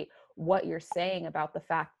appreciate what you're saying about the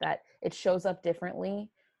fact that it shows up differently,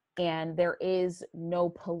 and there is no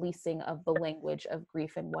policing of the language of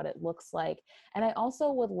grief and what it looks like. And I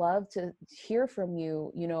also would love to hear from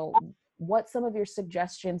you, what some of your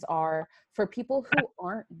suggestions are for people who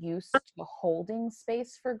aren't used to holding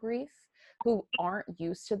space for grief, who aren't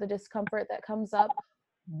used to the discomfort that comes up.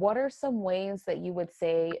 What are some ways that you would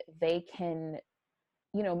say they can,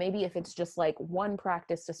 maybe if it's just like one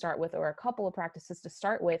practice to start with or a couple of practices to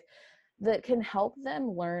start with, that can help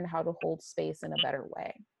them learn how to hold space in a better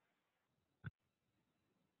way?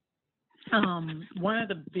 One of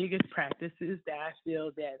the biggest practices that I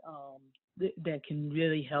feel that that can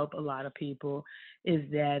really help a lot of people is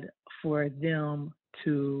that for them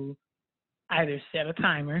to either set a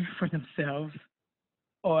timer for themselves,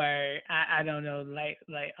 or I don't know,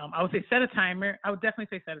 I would say set a timer. I would definitely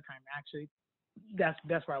say set a timer. Actually,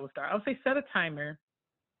 that's where I would start. I would say set a timer,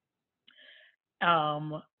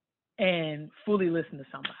 and fully listen to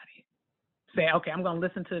somebody. Say, okay, I'm going to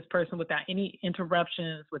listen to this person without any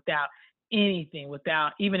interruptions, without anything,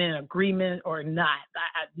 without even an agreement or not,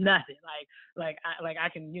 nothing. Like I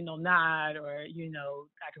can, nod, or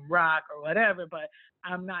I can rock or whatever, but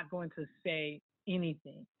I'm not going to say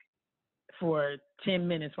anything for 10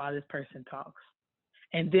 minutes while this person talks.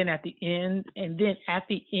 And then at the end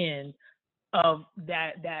of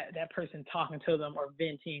that person talking to them or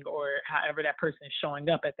venting or however that person is showing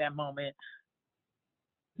up at that moment,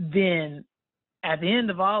 then at the end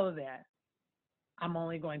of all of that, I'm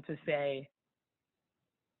only going to say,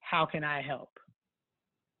 how can I help?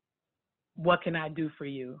 What can I do for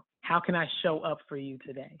you? How can I show up for you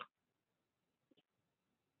today?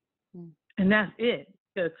 And that's it.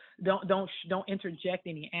 Just don't interject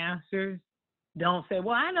any answers. Don't say,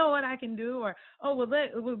 well, I know what I can do, or, oh,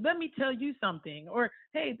 let me tell you something, or,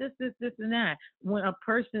 hey, this, and that.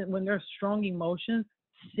 When there's strong emotions,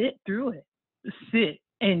 sit through it. Sit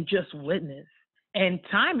and just witness and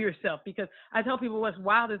time yourself. Because I tell people what's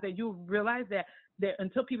wild is that you realize that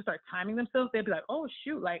until people start timing themselves, they'll be like, oh,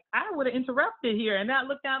 shoot, like I would have interrupted here. And I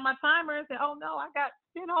look down at my timer and say, oh, no, I got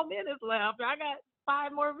 10 whole minutes left. I got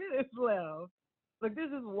 5 more minutes left. Like,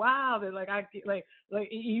 this is wild. And like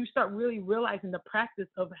you start really realizing the practice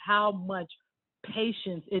of how much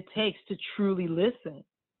patience it takes to truly listen,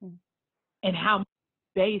 and how much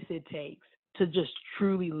space it takes to just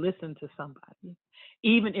truly listen to somebody,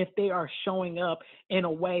 even if they are showing up in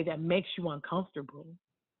a way that makes you uncomfortable.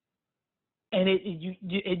 And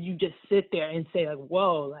you just sit there and say, like,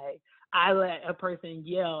 whoa, like I let a person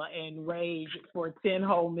yell and rage for 10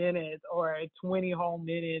 whole minutes or 20 whole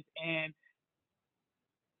minutes, and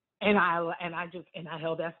I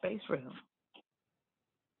held that space for them.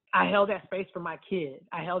 I held that space for my kid.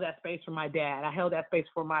 I held that space for my dad. I held that space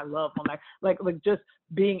for my loved one. Like just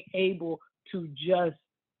being able to just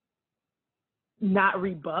not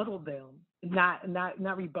rebuttal them,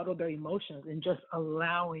 not rebuttal their emotions, and just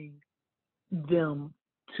allowing them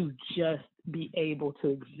to just be able to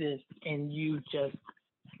exist, and you just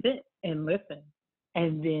sit and listen.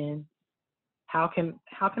 And then how can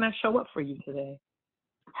I show up for you today?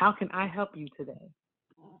 How can I help you today?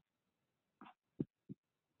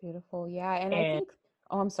 Beautiful. Yeah. And I think,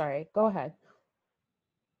 I'm sorry, go ahead.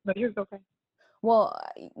 No, you're okay. Well,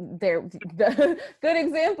 the good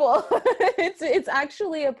example. It's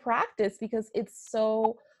actually a practice, because it's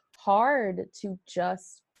so hard to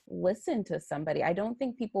just listen to somebody. I don't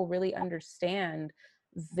think people really understand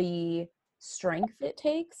the strength it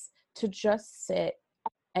takes to just sit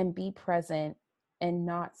and be present and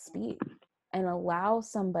not speak, and allow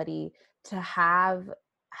somebody to have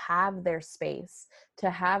have their space, to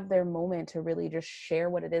have their moment to really just share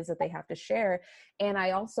what it is that they have to share. And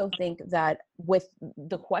I also think that with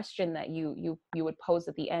the question that you would pose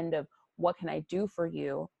at the end of what can I do for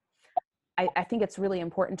you, I think it's really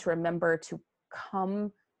important to remember to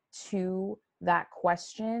come to that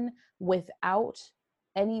question without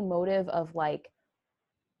any motive of like,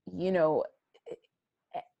 you know,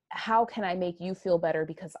 how can I make you feel better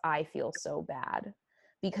because I feel so bad?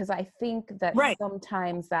 Because I think that Right.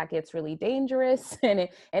 sometimes that gets really dangerous, and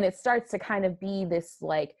it starts to kind of be this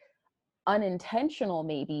like unintentional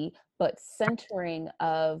maybe, but centering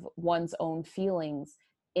of one's own feelings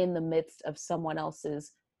in the midst of someone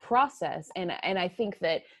else's process. And I think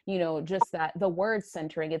that, you know, just that the word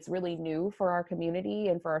centering, it's really new for our community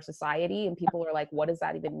and for our society, and people are like, what does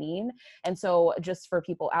that even mean? And so just for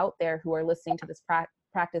people out there who are listening to this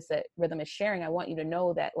practice that Rhythm is sharing, I want you to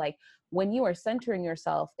know that like when you are centering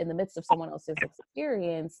yourself in the midst of someone else's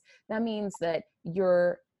experience, that means that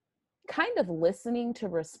you're kind of listening to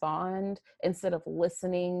respond instead of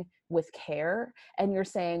listening with care. And you're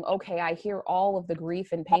saying, okay, I hear all of the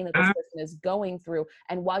grief and pain that this person is going through.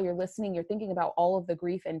 And while you're listening, you're thinking about all of the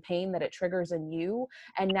grief and pain that it triggers in you.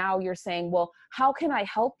 And now you're saying, well, how can I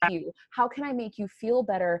help you? How can I make you feel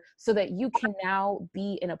better so that you can now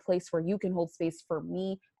be in a place where you can hold space for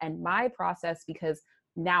me and my process, because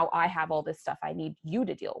now I have all this stuff I need you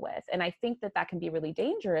to deal with. And I think that that can be really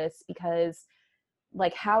dangerous, because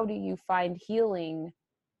like, how do you find healing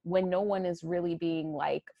when no one is really being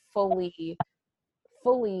like fully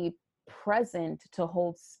present to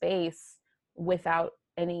hold space without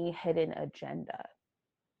any hidden agenda?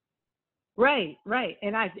 Right, right.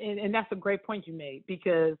 And that's a great point you made,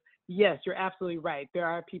 because yes, you're absolutely right. There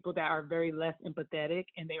are people that are very less empathetic,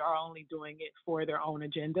 and they are only doing it for their own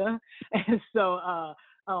agenda. And so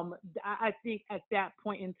I think at that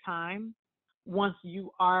point in time, once you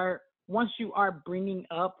are bringing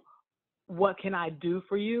up what can I do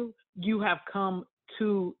for you, you have come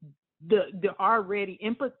to the already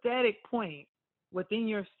empathetic point within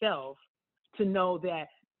yourself to know that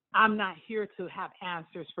I'm not here to have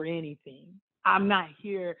answers for anything. I'm not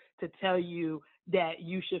here to tell you that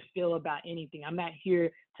you should feel about anything. I'm not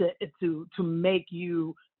here to make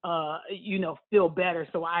you feel better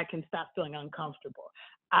so I can stop feeling uncomfortable.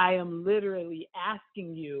 I am literally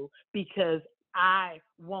asking you because I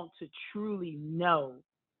want to truly know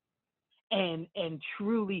and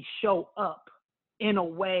truly show up in a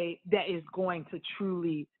way that is going to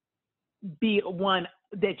truly be one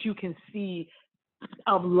that you can see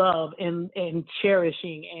of love and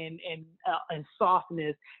cherishing and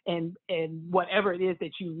softness and whatever it is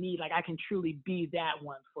that you need. Like, I can truly be that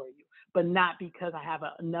one for you, but not because I have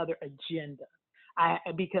another agenda.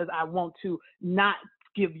 Because I want to not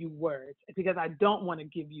give you words, because I don't want to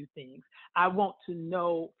give you things. I want to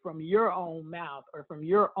know from your own mouth or from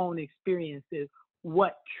your own experiences,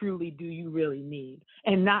 what truly do you really need,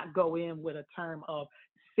 and not go in with a term of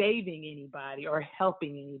saving anybody or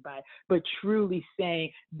helping anybody, but truly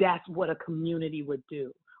saying that's what a community would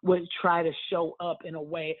do, would try to show up in a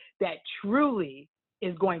way that truly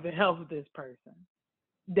is going to help this person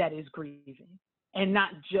that is grieving, and not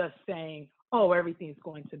just saying, oh, everything's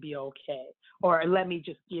going to be okay, or let me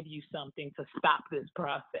just give you something to stop this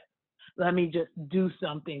process. Let me just do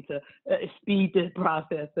something to speed this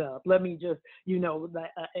process up. Let me just,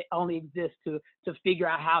 it only exists to figure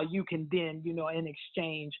out how you can then, in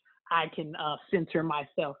exchange, I can center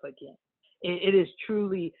myself again. It is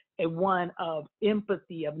truly a one of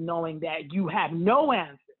empathy, of knowing that you have no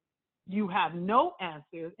answers. You have no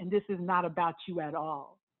answers, and this is not about you at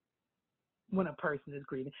all. When a person is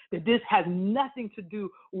grieving, that this has nothing to do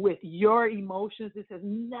with your emotions. This has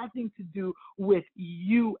nothing to do with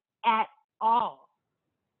you at all.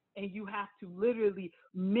 And you have to literally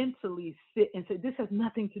mentally sit and say, this has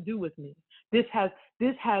nothing to do with me. This has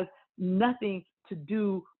nothing to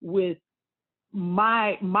do with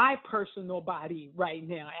my personal body right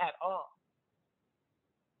now at all.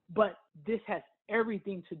 But this has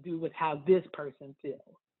everything to do with how this person feels.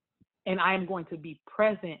 And I am going to be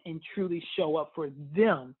present and truly show up for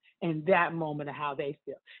them in that moment of how they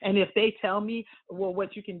feel. And if they tell me, well,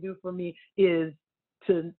 what you can do for me is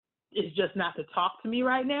just not to talk to me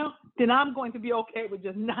right now, then I'm going to be okay with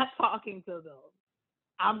just not talking to them.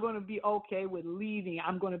 I'm going to be okay with leaving.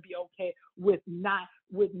 I'm going to be okay with not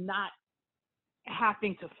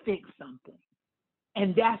having to fix something.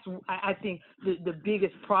 And that's, I think, the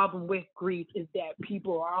biggest problem with grief is that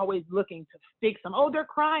people are always looking to fix them. Oh, they're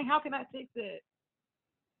crying. How can I fix it?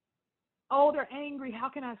 Oh, they're angry. How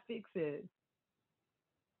can I fix it?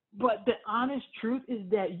 But the honest truth is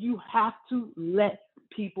that you have to let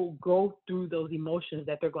people go through those emotions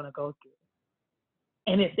that they're going to go through.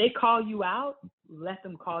 And if they call you out, let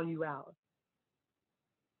them call you out.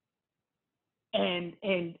 And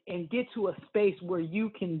get to a space where you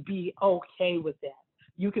can be okay with that.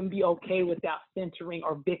 You can be okay without centering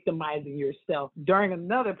or victimizing yourself during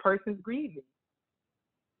another person's grieving.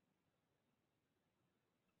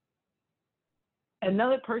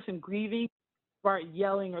 Another person grieving, start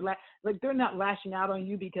yelling or like they're not lashing out on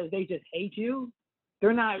you because they just hate you.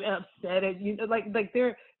 They're not upset at you. Like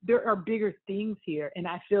there are bigger things here. And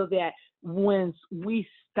I feel that once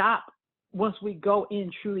we go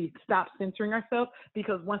in, truly stop censoring ourselves,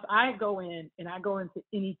 because once I go in and I go into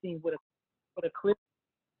anything with a clear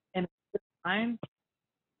and a clear mind,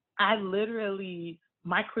 I literally,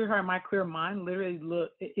 my clear heart, my clear mind, literally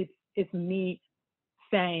it's me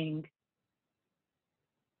saying,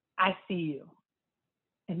 I see you,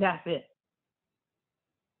 and that's it.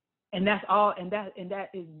 And that's all, and that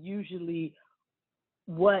is usually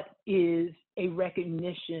what is a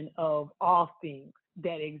recognition of all things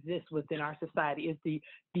that exist within our society, is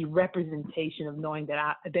the representation of knowing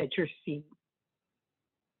that you're seen.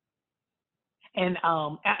 And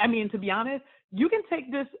I mean, to be honest, you can take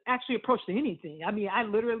this actually approach to anything. I mean, I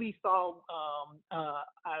literally saw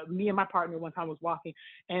me and my partner one time was walking,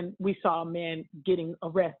 and we saw a man getting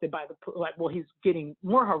arrested by he's getting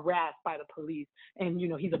more harassed by the police. And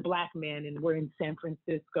he's a Black man, and we're in San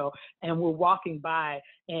Francisco, and we're walking by,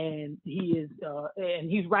 and he's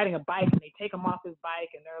riding a bike, and they take him off his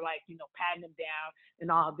bike, and they're like, patting him down and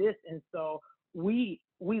all this. And so we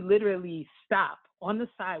literally stop on the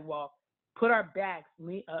sidewalk, put our backs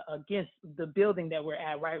against the building that we're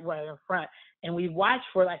at right in front, and we watch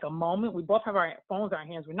for like a moment. We both have our phones in our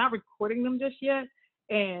hands. We're not recording them just yet.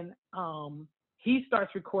 And he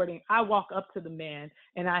starts recording. I walk up to the man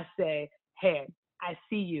and I say, hey, I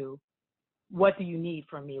see you. What do you need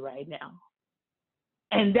from me right now?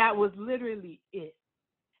 And that was literally it.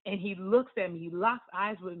 And he looks at me, he locks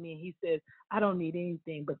eyes with me, and he says, I don't need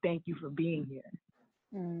anything, but thank you for being here.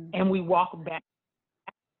 And we walk back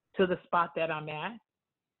to the spot that I'm at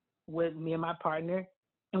with me and my partner,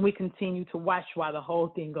 and we continue to watch while the whole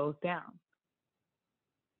thing goes down.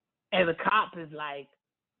 And the cop is like,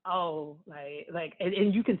 oh,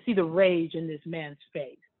 and you can see the rage in this man's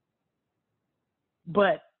face.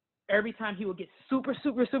 But every time he would get super,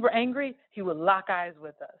 super, super angry, he would lock eyes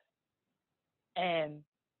with us. And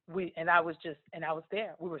I was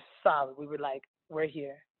there. We were solid. We were like, we're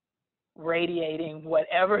here, radiating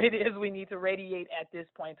whatever it is we need to radiate at this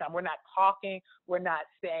point in time. We're not talking. We're not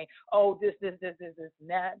saying, oh, this, and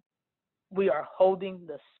that. We are holding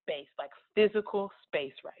the space, like physical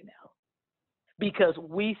space right now, because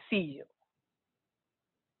we see you.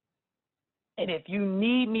 And if you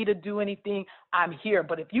need me to do anything, I'm here.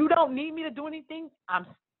 But if you don't need me to do anything, I'm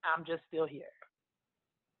just still here.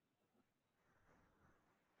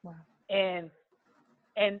 Wow. And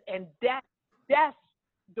that's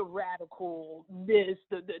the radicalness,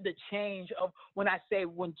 the change of when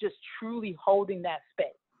just truly holding that space,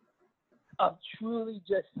 of truly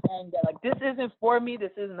just saying that, like, this isn't for me,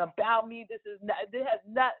 this isn't about me, this has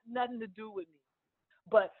nothing to do with me,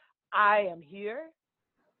 but I am here,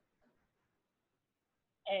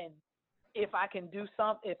 and if I can do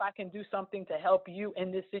something to help you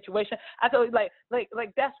in this situation, I tell you, like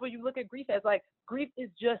that's what you look at grief as. Like, grief is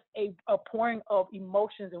just a pouring of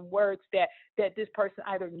emotions and words that this person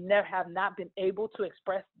either never have not been able to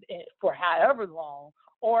express for however long,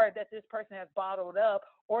 or that this person has bottled up,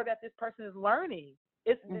 or that this person is learning.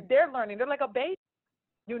 They're learning. They're like a baby.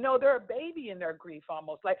 They're a baby in their grief,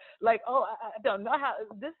 almost like oh, I don't know how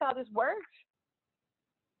this works.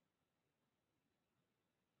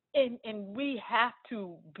 And we have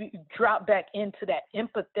to drop back into that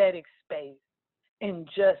empathetic space and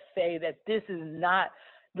just say that this is not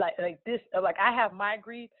like this. Like, I have my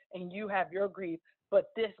grief and you have your grief,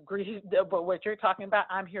 but but what you're talking about,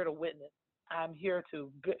 I'm here to witness. I'm here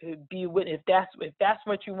to be witness. If that's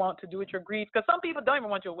what you want to do with your grief, because some people don't even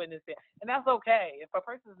want you to witness it, and that's okay. If a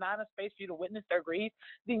person is not in a space for you to witness their grief,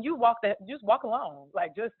 then just walk alone.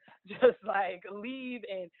 Like, just like leave.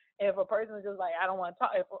 And if a person is just like, I don't want to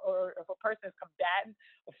talk, or if a person is combatant,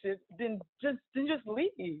 then just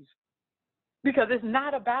leave, because it's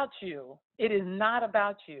not about you. It is not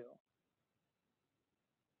about you.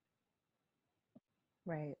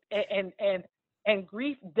 Right. And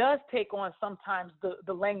grief does take on sometimes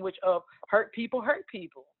the language of hurt people.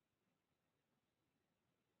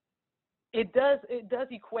 It does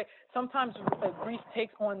equate. Sometimes grief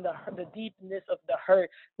takes on the deepness of the hurt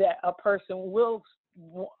that a person will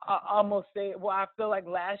almost say, well, I feel like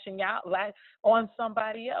lashing out on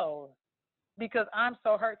somebody else. because I'm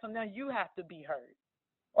so hurt. So now you have to be hurt,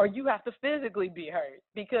 or you have to physically be hurt,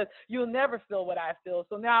 because you'll never feel what I feel.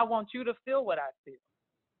 So now I want you to feel what I feel.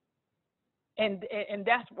 And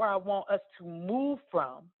that's where I want us to move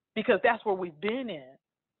from, because that's where we've been in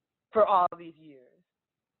for all these years.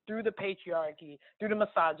 Through the patriarchy, through the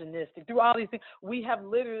misogynistic, through all these things, we have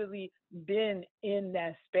literally been in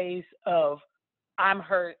that space of, I'm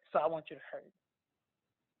hurt, so I want you to hurt.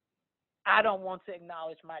 I don't want to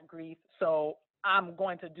acknowledge my grief, so I'm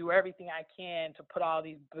going to do everything I can to put all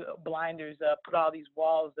these blinders up, put all these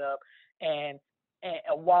walls up, and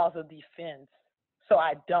walls of defense, so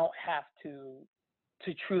I don't have to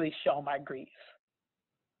truly show my grief.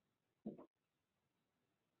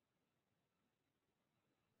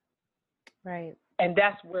 Right. And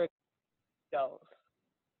that's where it goes.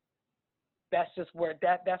 That's just where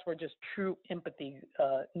that's where just true empathy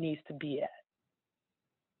needs to be at.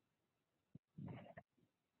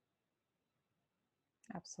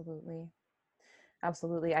 Absolutely.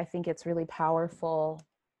 Absolutely. I think it's really powerful,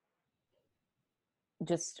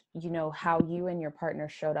 just, how you and your partner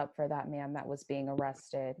showed up for that man that was being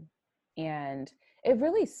arrested. And it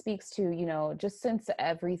really speaks to, just since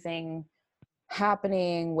everything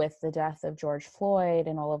happening with the death of George Floyd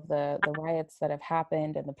and all of the riots that have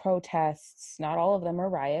happened and the protests, not all of them are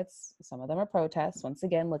riots, some of them are protests, once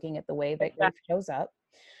again, looking at the way that grief shows up.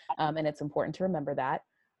 And it's important to remember that.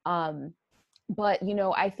 But,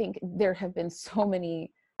 I think there have been so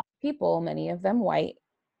many people, many of them white,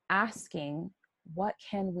 asking, what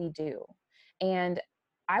can we do? And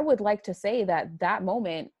I would like to say that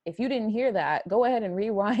moment, if you didn't hear that, go ahead and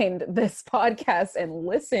rewind this podcast and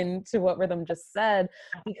listen to what Rhythm just said,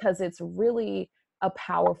 because it's really a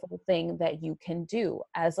powerful thing that you can do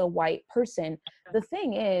as a white person. The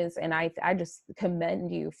thing is, and I just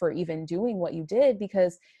commend you for even doing what you did,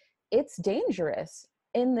 because it's dangerous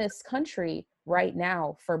in this country right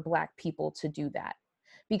now for Black people to do that,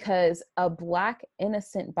 because a Black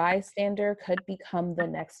innocent bystander could become the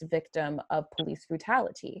next victim of police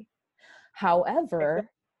brutality. However,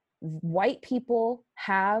 white people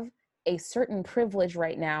have a certain privilege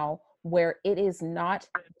right now where it is not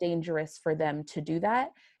dangerous for them to do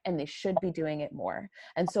that, and they should be doing it more.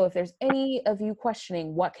 And so if there's any of you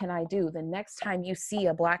questioning, what can I do? The next time you see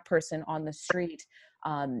a Black person on the street,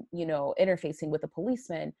 interfacing with a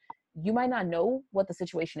policeman, you might not know what the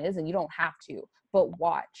situation is and you don't have to, but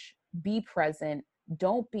watch, be present,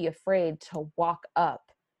 don't be afraid to walk up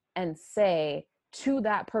and say to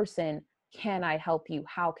that person, can I help you?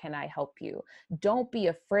 How can I help you? Don't be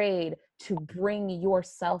afraid to bring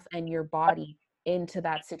yourself and your body into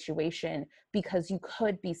that situation, because you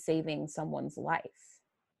could be saving someone's life.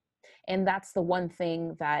 And that's the one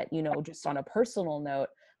thing that, just on a personal note,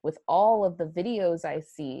 with all of the videos I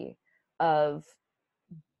see of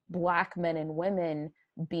Black men and women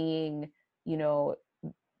being,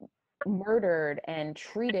 murdered and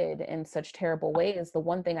treated in such terrible ways, the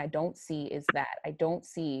one thing I don't see is that I don't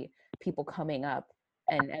see people coming up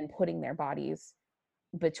and putting their bodies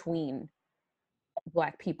between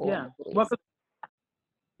Black people and the police. Well,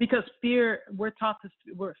 because fear, we're taught to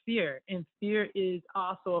fear, and fear is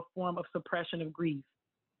also a form of suppression of grief.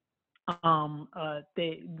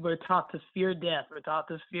 We're taught to fear death, we're taught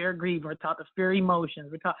to fear grief, we're taught to fear emotions,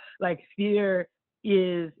 we're taught, like, fear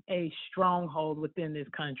is a stronghold within this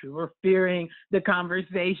country. We're fearing the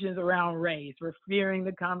conversations around race, we're fearing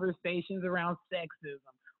the conversations around sexism,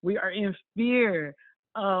 we are in fear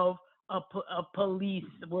of police,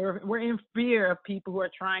 we're in fear of people who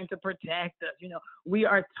are trying to protect us. We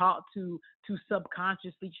are taught to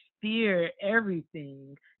subconsciously fear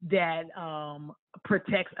everything that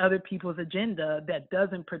protects other people's agenda, that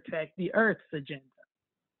doesn't protect the earth's agenda.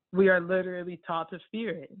 We are literally taught to fear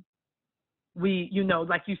it. We,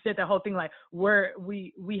 like you said, the whole thing, like,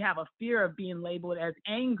 we have a fear of being labeled as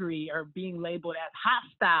angry or being labeled as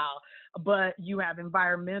hostile, but you have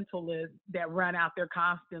environmentalists that run out there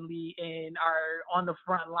constantly and are on the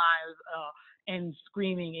front lines and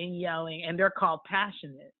screaming and yelling, and they're called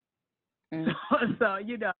passionate. So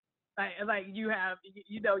like you have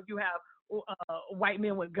white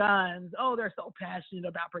men with guns. Oh, they're so passionate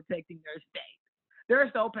about protecting their state.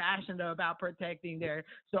 They're so passionate about protecting they're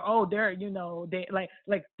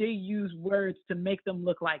they use words to make them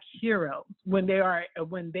look like heroes when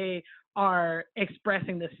they are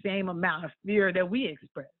expressing the same amount of fear that we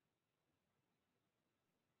express.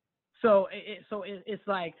 So it's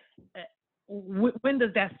like, when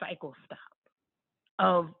does that cycle stop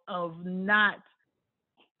of not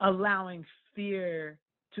allowing fear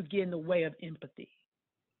to get in the way of empathy,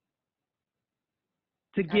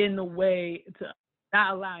 to get in the way, to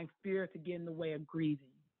not allowing fear to get in the way of grieving,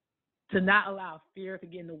 to not allow fear to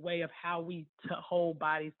get in the way of how we hold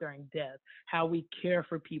bodies during death, how we care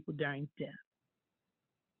for people during death.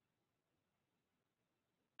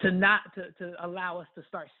 To allow us to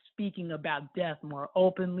start speaking about death more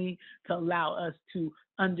openly, to allow us to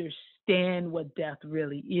understand what death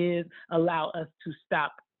really is, allow us to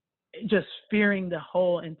stop just fearing the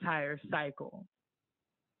whole entire cycle.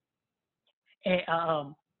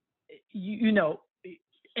 And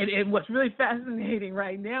and what's really fascinating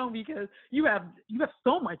right now, because you have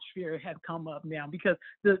so much fear has come up now, because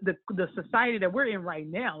the society that we're in right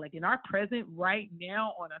now, like in our present right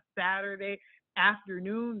now on a Saturday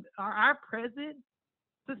afternoon, our present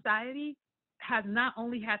society has not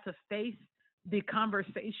only had to face the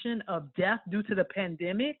conversation of death due to the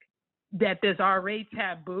pandemic, that is already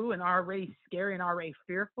taboo and already scary and already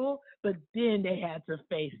fearful, but then they had to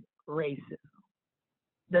face racism.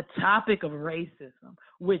 The topic of racism,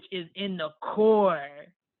 which is in the core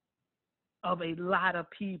of a lot of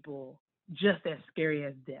people, just as scary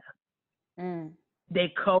as death.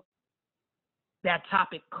 That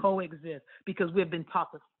topic coexists because we've been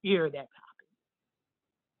taught to fear that topic.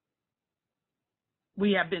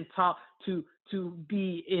 We have been taught to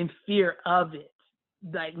be in fear of it,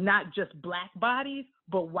 like not just Black bodies,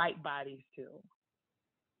 but white bodies too,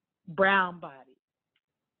 brown bodies,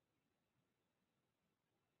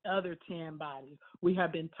 other tan bodies. We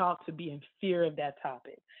have been taught to be in fear of that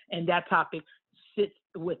topic, and that topic sits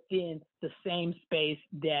within the same space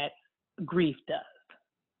that grief does,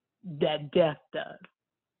 that death does.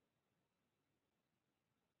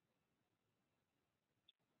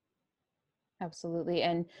 Absolutely.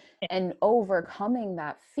 And overcoming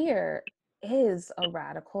that fear is a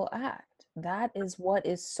radical act. That is what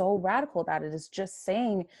is so radical about it, is just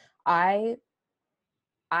saying, I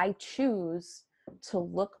choose to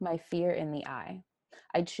look my fear in the eye.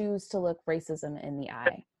 I choose to look racism in the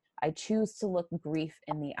eye. I choose to look grief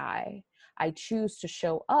in the eye. I choose to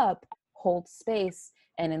show up, hold space,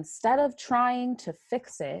 and instead of trying to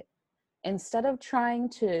fix it, instead of trying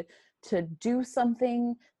to do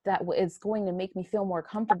something that is going to make me feel more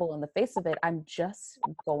comfortable in the face of it, I'm just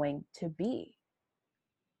going to be.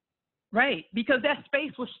 Right, because that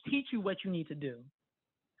space will teach you what you need to do.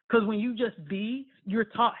 Because when you just be, you're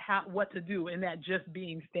taught what to do in that just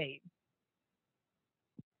being state.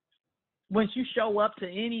 Once you show up to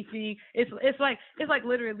anything, it's like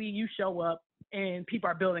literally you show up and people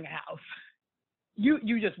are building a house.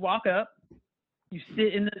 You just walk up, you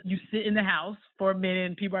sit in the house for a minute,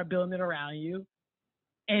 and people are building it around you,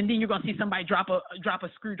 and then you're gonna see somebody drop a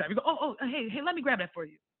screwdriver. You go, oh, hey, let me grab that for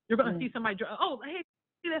you. You're gonna see somebody drop, oh, hey,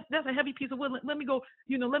 that's a heavy piece of wood. Let me go,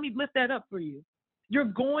 let me lift that up for you. You're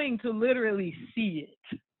going to literally see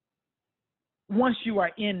it once you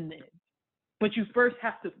are in it, but you first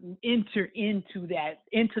have to enter into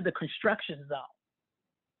the construction zone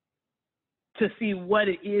to see what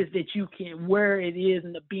it is that you can, where it is,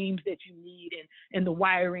 and the beams that you need, and the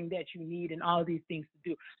wiring that you need, and all these things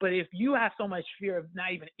to do. But if you have so much fear of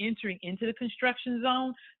not even entering into the construction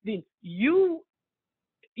zone, then you're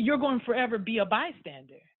going to forever be a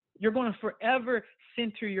bystander. You're going to forever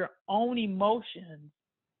center your own emotions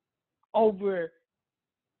over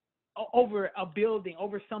a building,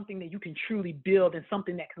 over something that you can truly build, and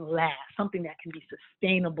something that can last, something that can be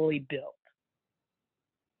sustainably built.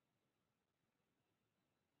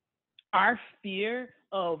 Our fear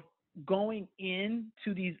of going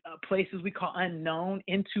into these places we call unknown,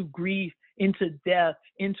 into grief, into death,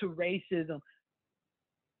 into racism,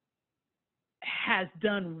 has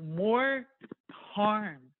done more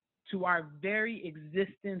harm to our very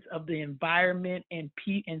existence of the environment and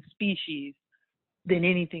species than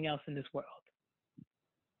anything else in this world.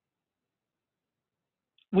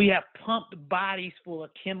 We have pumped bodies full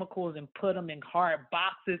of chemicals and put them in hard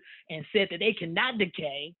boxes and said that they cannot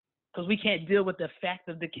decay because we can't deal with the fact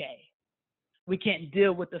of decay. We can't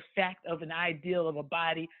deal with the fact of an ideal of a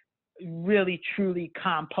body really, truly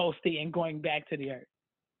composting and going back to the earth.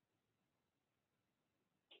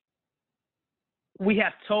 We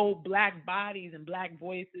have told Black bodies and Black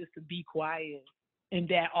voices to be quiet and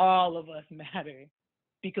that all of us matter,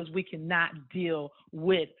 because we cannot deal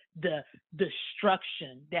with the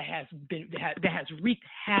destruction that has wreaked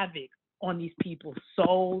havoc on these people's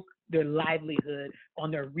souls, their livelihood,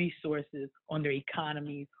 on their resources, on their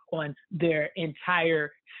economies, on their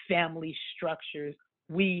entire family structures.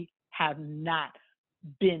 We have not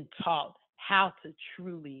been taught how to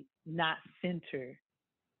truly not center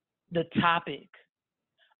the topic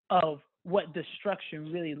of what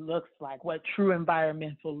destruction really looks like, what true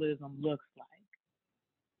environmentalism looks like,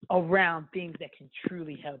 around things that can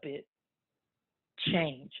truly help it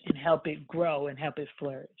change and help it grow and help it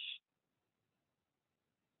flourish.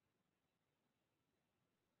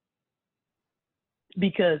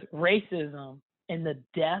 because racism and the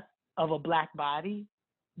death of a Black body,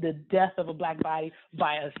 the death of a Black body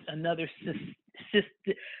by another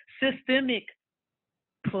systemic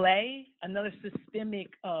play, another systemic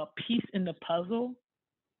piece in the puzzle,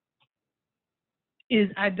 is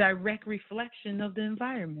a direct reflection of the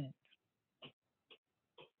environment.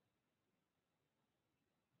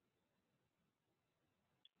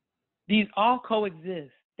 These all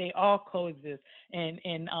coexist. They all coexist. And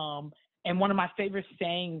one of my favorite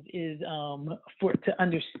sayings is to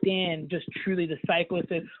understand just truly the cycle. It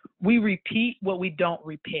says, we repeat what we don't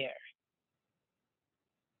repair.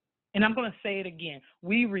 And I'm going to say it again.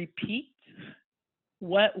 We repeat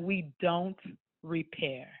what we don't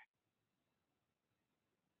repair.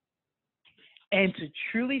 And to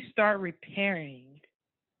truly start repairing,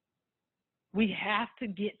 we have to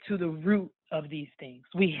get to the root of these things.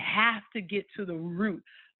 We have to get to the root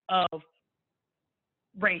of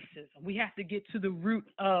racism. We have to get to the root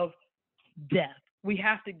of death. We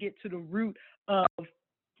have to get to the root of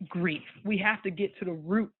grief. We have to get to the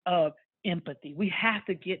root of empathy. We have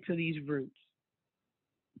to get to these roots.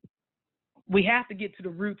 We have to get to the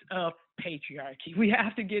roots of patriarchy. We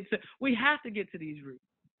have to get to these roots.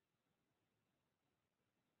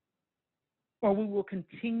 Or we will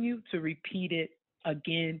continue to repeat it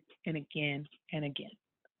again and again and again.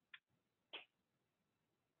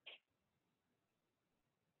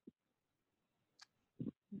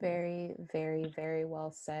 Very, very, very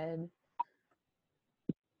well said.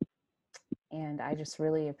 And I just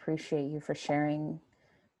really appreciate you for sharing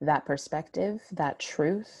that perspective, that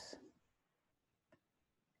truth.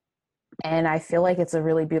 And I feel like it's a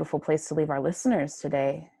really beautiful place to leave our listeners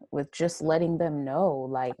today, with just letting them know,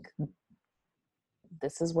 like,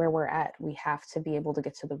 this is where we're at. We have to be able to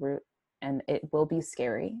get to the root, and it will be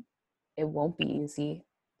scary. It won't be easy,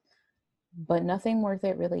 but nothing worth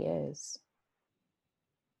it really is.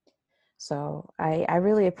 So I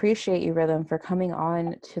really appreciate you, Rhythm, for coming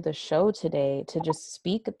on to the show today to just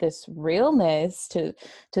speak this realness, to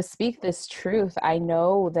speak this truth. I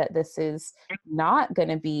know that this is not going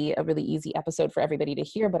to be a really easy episode for everybody to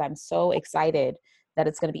hear, but I'm so excited that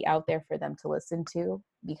it's going to be out there for them to listen to,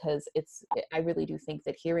 because I really do think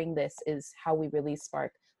that hearing this is how we really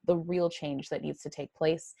spark the real change that needs to take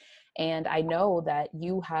place. And I know that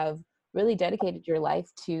you have really dedicated your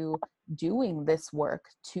life to doing this work,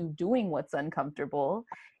 to doing what's uncomfortable,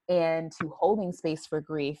 and to holding space for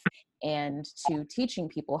grief, and to teaching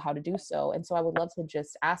people how to do so. And so I would love to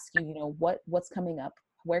just ask you, what's coming up?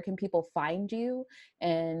 Where can people find you?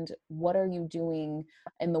 And what are you doing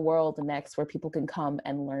in the world next where people can come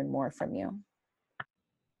and learn more from you?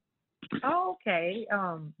 Okay.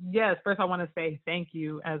 Yes, first I want to say thank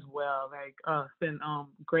you as well. Like, it's been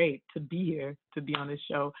great to be here, to be on this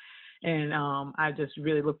show. And I just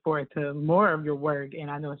really look forward to more of your work. And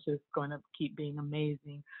I know it's just going to keep being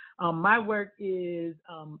amazing. My work is,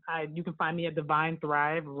 you can find me at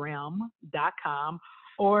divinethriverealm.com,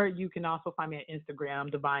 or you can also find me at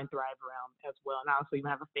Instagram, Divine Thrive Realm, as well. And I also even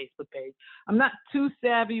have a Facebook page. I'm not too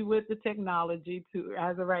savvy with the technology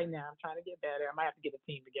as of right now. I'm trying to get better. I might have to get a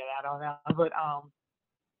team together. I don't know. But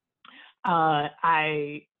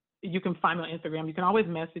you can find me on Instagram. You can always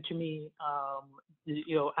message me.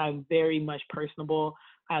 I'm very much personable.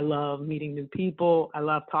 I love meeting new people. I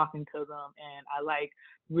love talking to them, and I like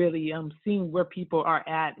really seeing where people are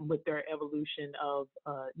at with their evolution of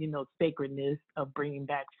sacredness, of bringing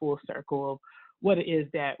back full circle of what it is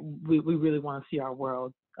that we really want to see our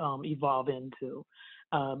world evolve into.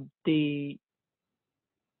 I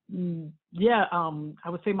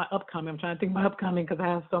would say my upcoming. I'm trying to think of my upcoming because I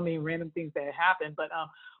have so many random things that happen. But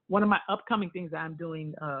one of my upcoming things that I'm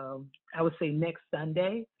doing, I would say next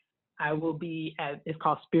Sunday, I will be it's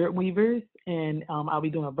called Spirit Weavers, and I'll be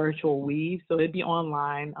doing a virtual weave. So it'd be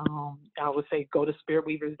online. I would say go to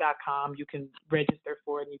spiritweavers.com. You can register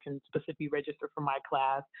for it. And you can specifically register for my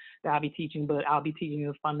class that I'll be teaching, but I'll be teaching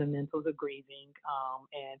the fundamentals of grieving.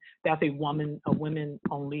 And that's a women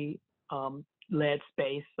only led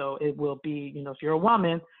space. So it will be, if you're a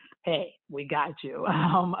woman, hey, we got you.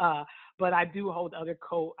 But I do hold I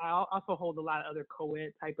also hold a lot of other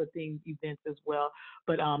co-ed type of things, events as well.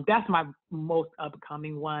 But that's my most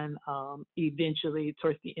upcoming one. Eventually,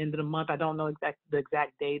 towards the end of the month, I don't know the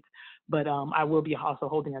exact dates, but I will be also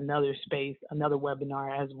holding another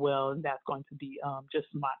webinar as well, and that's going to be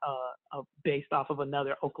just my based off of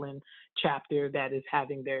another Oakland chapter that is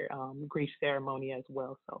having their grief ceremony as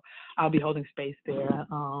well. So I'll be holding space there.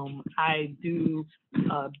 I do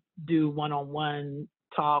one-on-one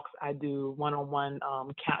talks. I do one-on-one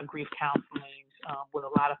grief counseling with a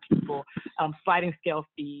lot of people, sliding scale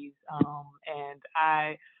fees, and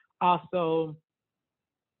I also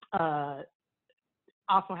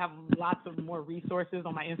also have lots of more resources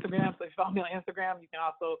on my Instagram. So if you follow me on Instagram, you can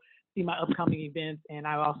also see my upcoming events. And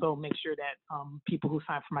I also make sure that people who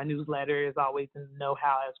sign for my newsletter is always in the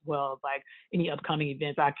know-how, as well as like any upcoming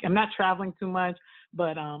events. I'm not traveling too much,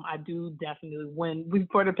 but I do definitely,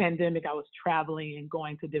 before the pandemic, I was traveling and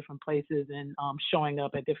going to different places and showing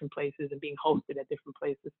up at different places and being hosted at different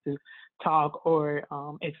places to talk or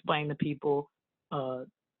explain to people the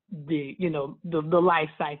life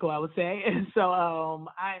cycle, I would say. And so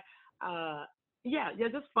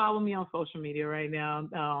just follow me on social media right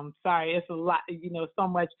now. Sorry, it's a lot, so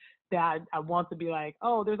much that I want to be like,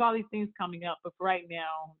 oh, there's all these things coming up, but for right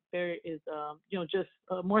now there is just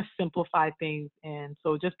more simplified things. And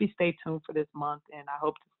so just stay tuned for this month, and I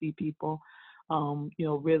hope to see people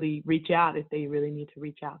really reach out if they really need to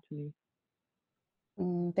reach out to me.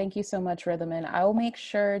 Thank you so much, Rhythm. And I'll make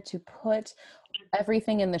sure to put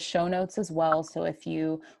everything in the show notes as well. So if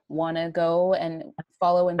you want to go and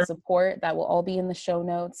follow and support, that will all be in the show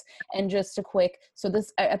notes. And just a quick, so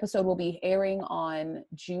this episode will be airing on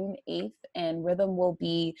June 8th, and Rhythm will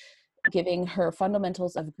be giving her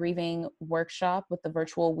Fundamentals of Grieving workshop with the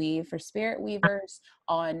virtual weave for spirit weavers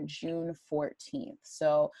on June 14th.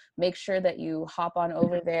 So make sure that you hop on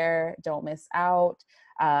over there. Don't miss out.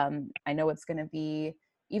 I know it's going to be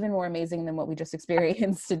even more amazing than what we just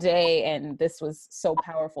experienced today. And this was so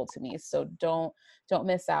powerful to me. So don't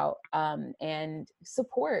miss out, and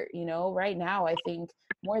support, right now, I think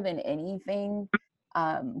more than anything,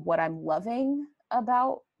 what I'm loving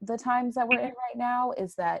about the times that we're in right now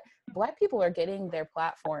is that Black people are getting their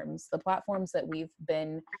platforms, the platforms that we've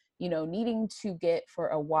been, needing to get for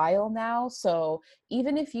a while now. So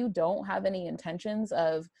even if you don't have any intentions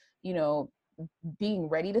of, being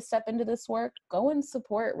ready to step into this work, go and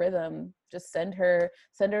support Rhythm. Just send her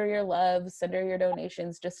your love, send her your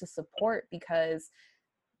donations just to support, because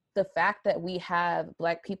the fact that we have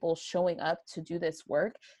Black people showing up to do this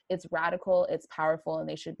work, it's radical, it's powerful, and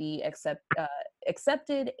they should be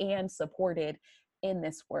accepted and supported in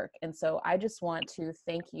this work. And so I just want to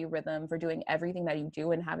thank you, Rhythm, for doing everything that you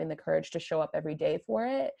do and having the courage to show up every day for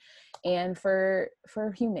it and for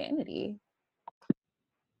humanity.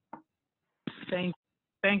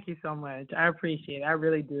 Thank you so much. I appreciate it. I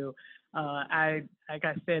really do. I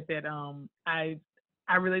said that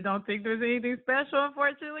I really don't think there's anything special,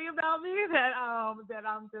 unfortunately, about me that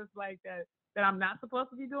I'm just like that I'm not supposed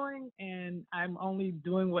to be doing, and I'm only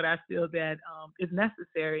doing what I feel that is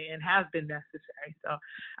necessary and has been necessary. So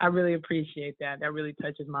I really appreciate that. That really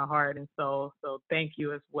touches my heart, and so thank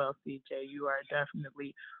you as well, CJ. You are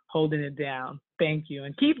definitely holding it down. Thank you,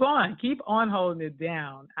 and keep on holding it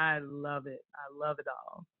down. I love it. I love it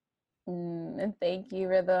all. And thank you,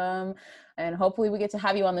 Rhythm. And hopefully we get to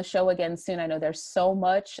have you on the show again soon. I know there's so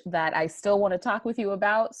much that I still want to talk with you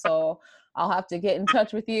about, so I'll have to get in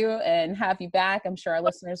touch with you and have you back. I'm sure our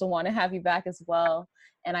listeners will want to have you back as well.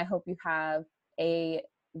 And I hope you have a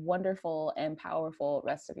wonderful and powerful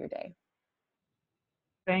rest of your day.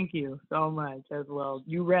 Thank you so much as well.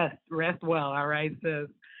 You rest well. All right, sis.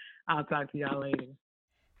 I'll talk to y'all later.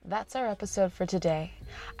 That's our episode for today.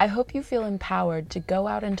 I hope you feel empowered to go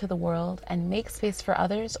out into the world and make space for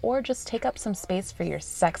others, or just take up some space for your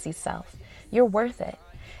sexy self. You're worth it.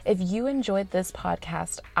 If you enjoyed this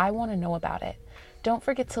podcast, I want to know about it. Don't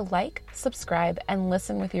forget to like, subscribe, and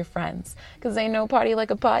listen with your friends, because ain't no party like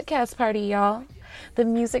a podcast party, y'all. The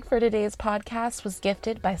music for today's podcast was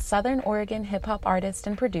gifted by Southern Oregon hip-hop artist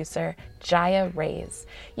and producer Jaya Rays.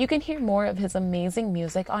 You can hear more of his amazing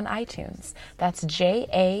music on iTunes. That's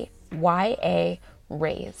Jaya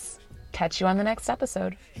Rays. Catch you on the next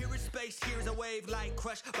episode. Here is space, here's a wave, light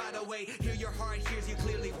crush. By the way, hear your heart, hears you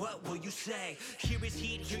clearly. What will you say? Here is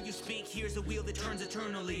heat, hear you speak. Here's a wheel that turns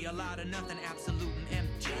eternally. A lot of nothing, absolute and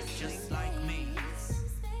empty, just like me.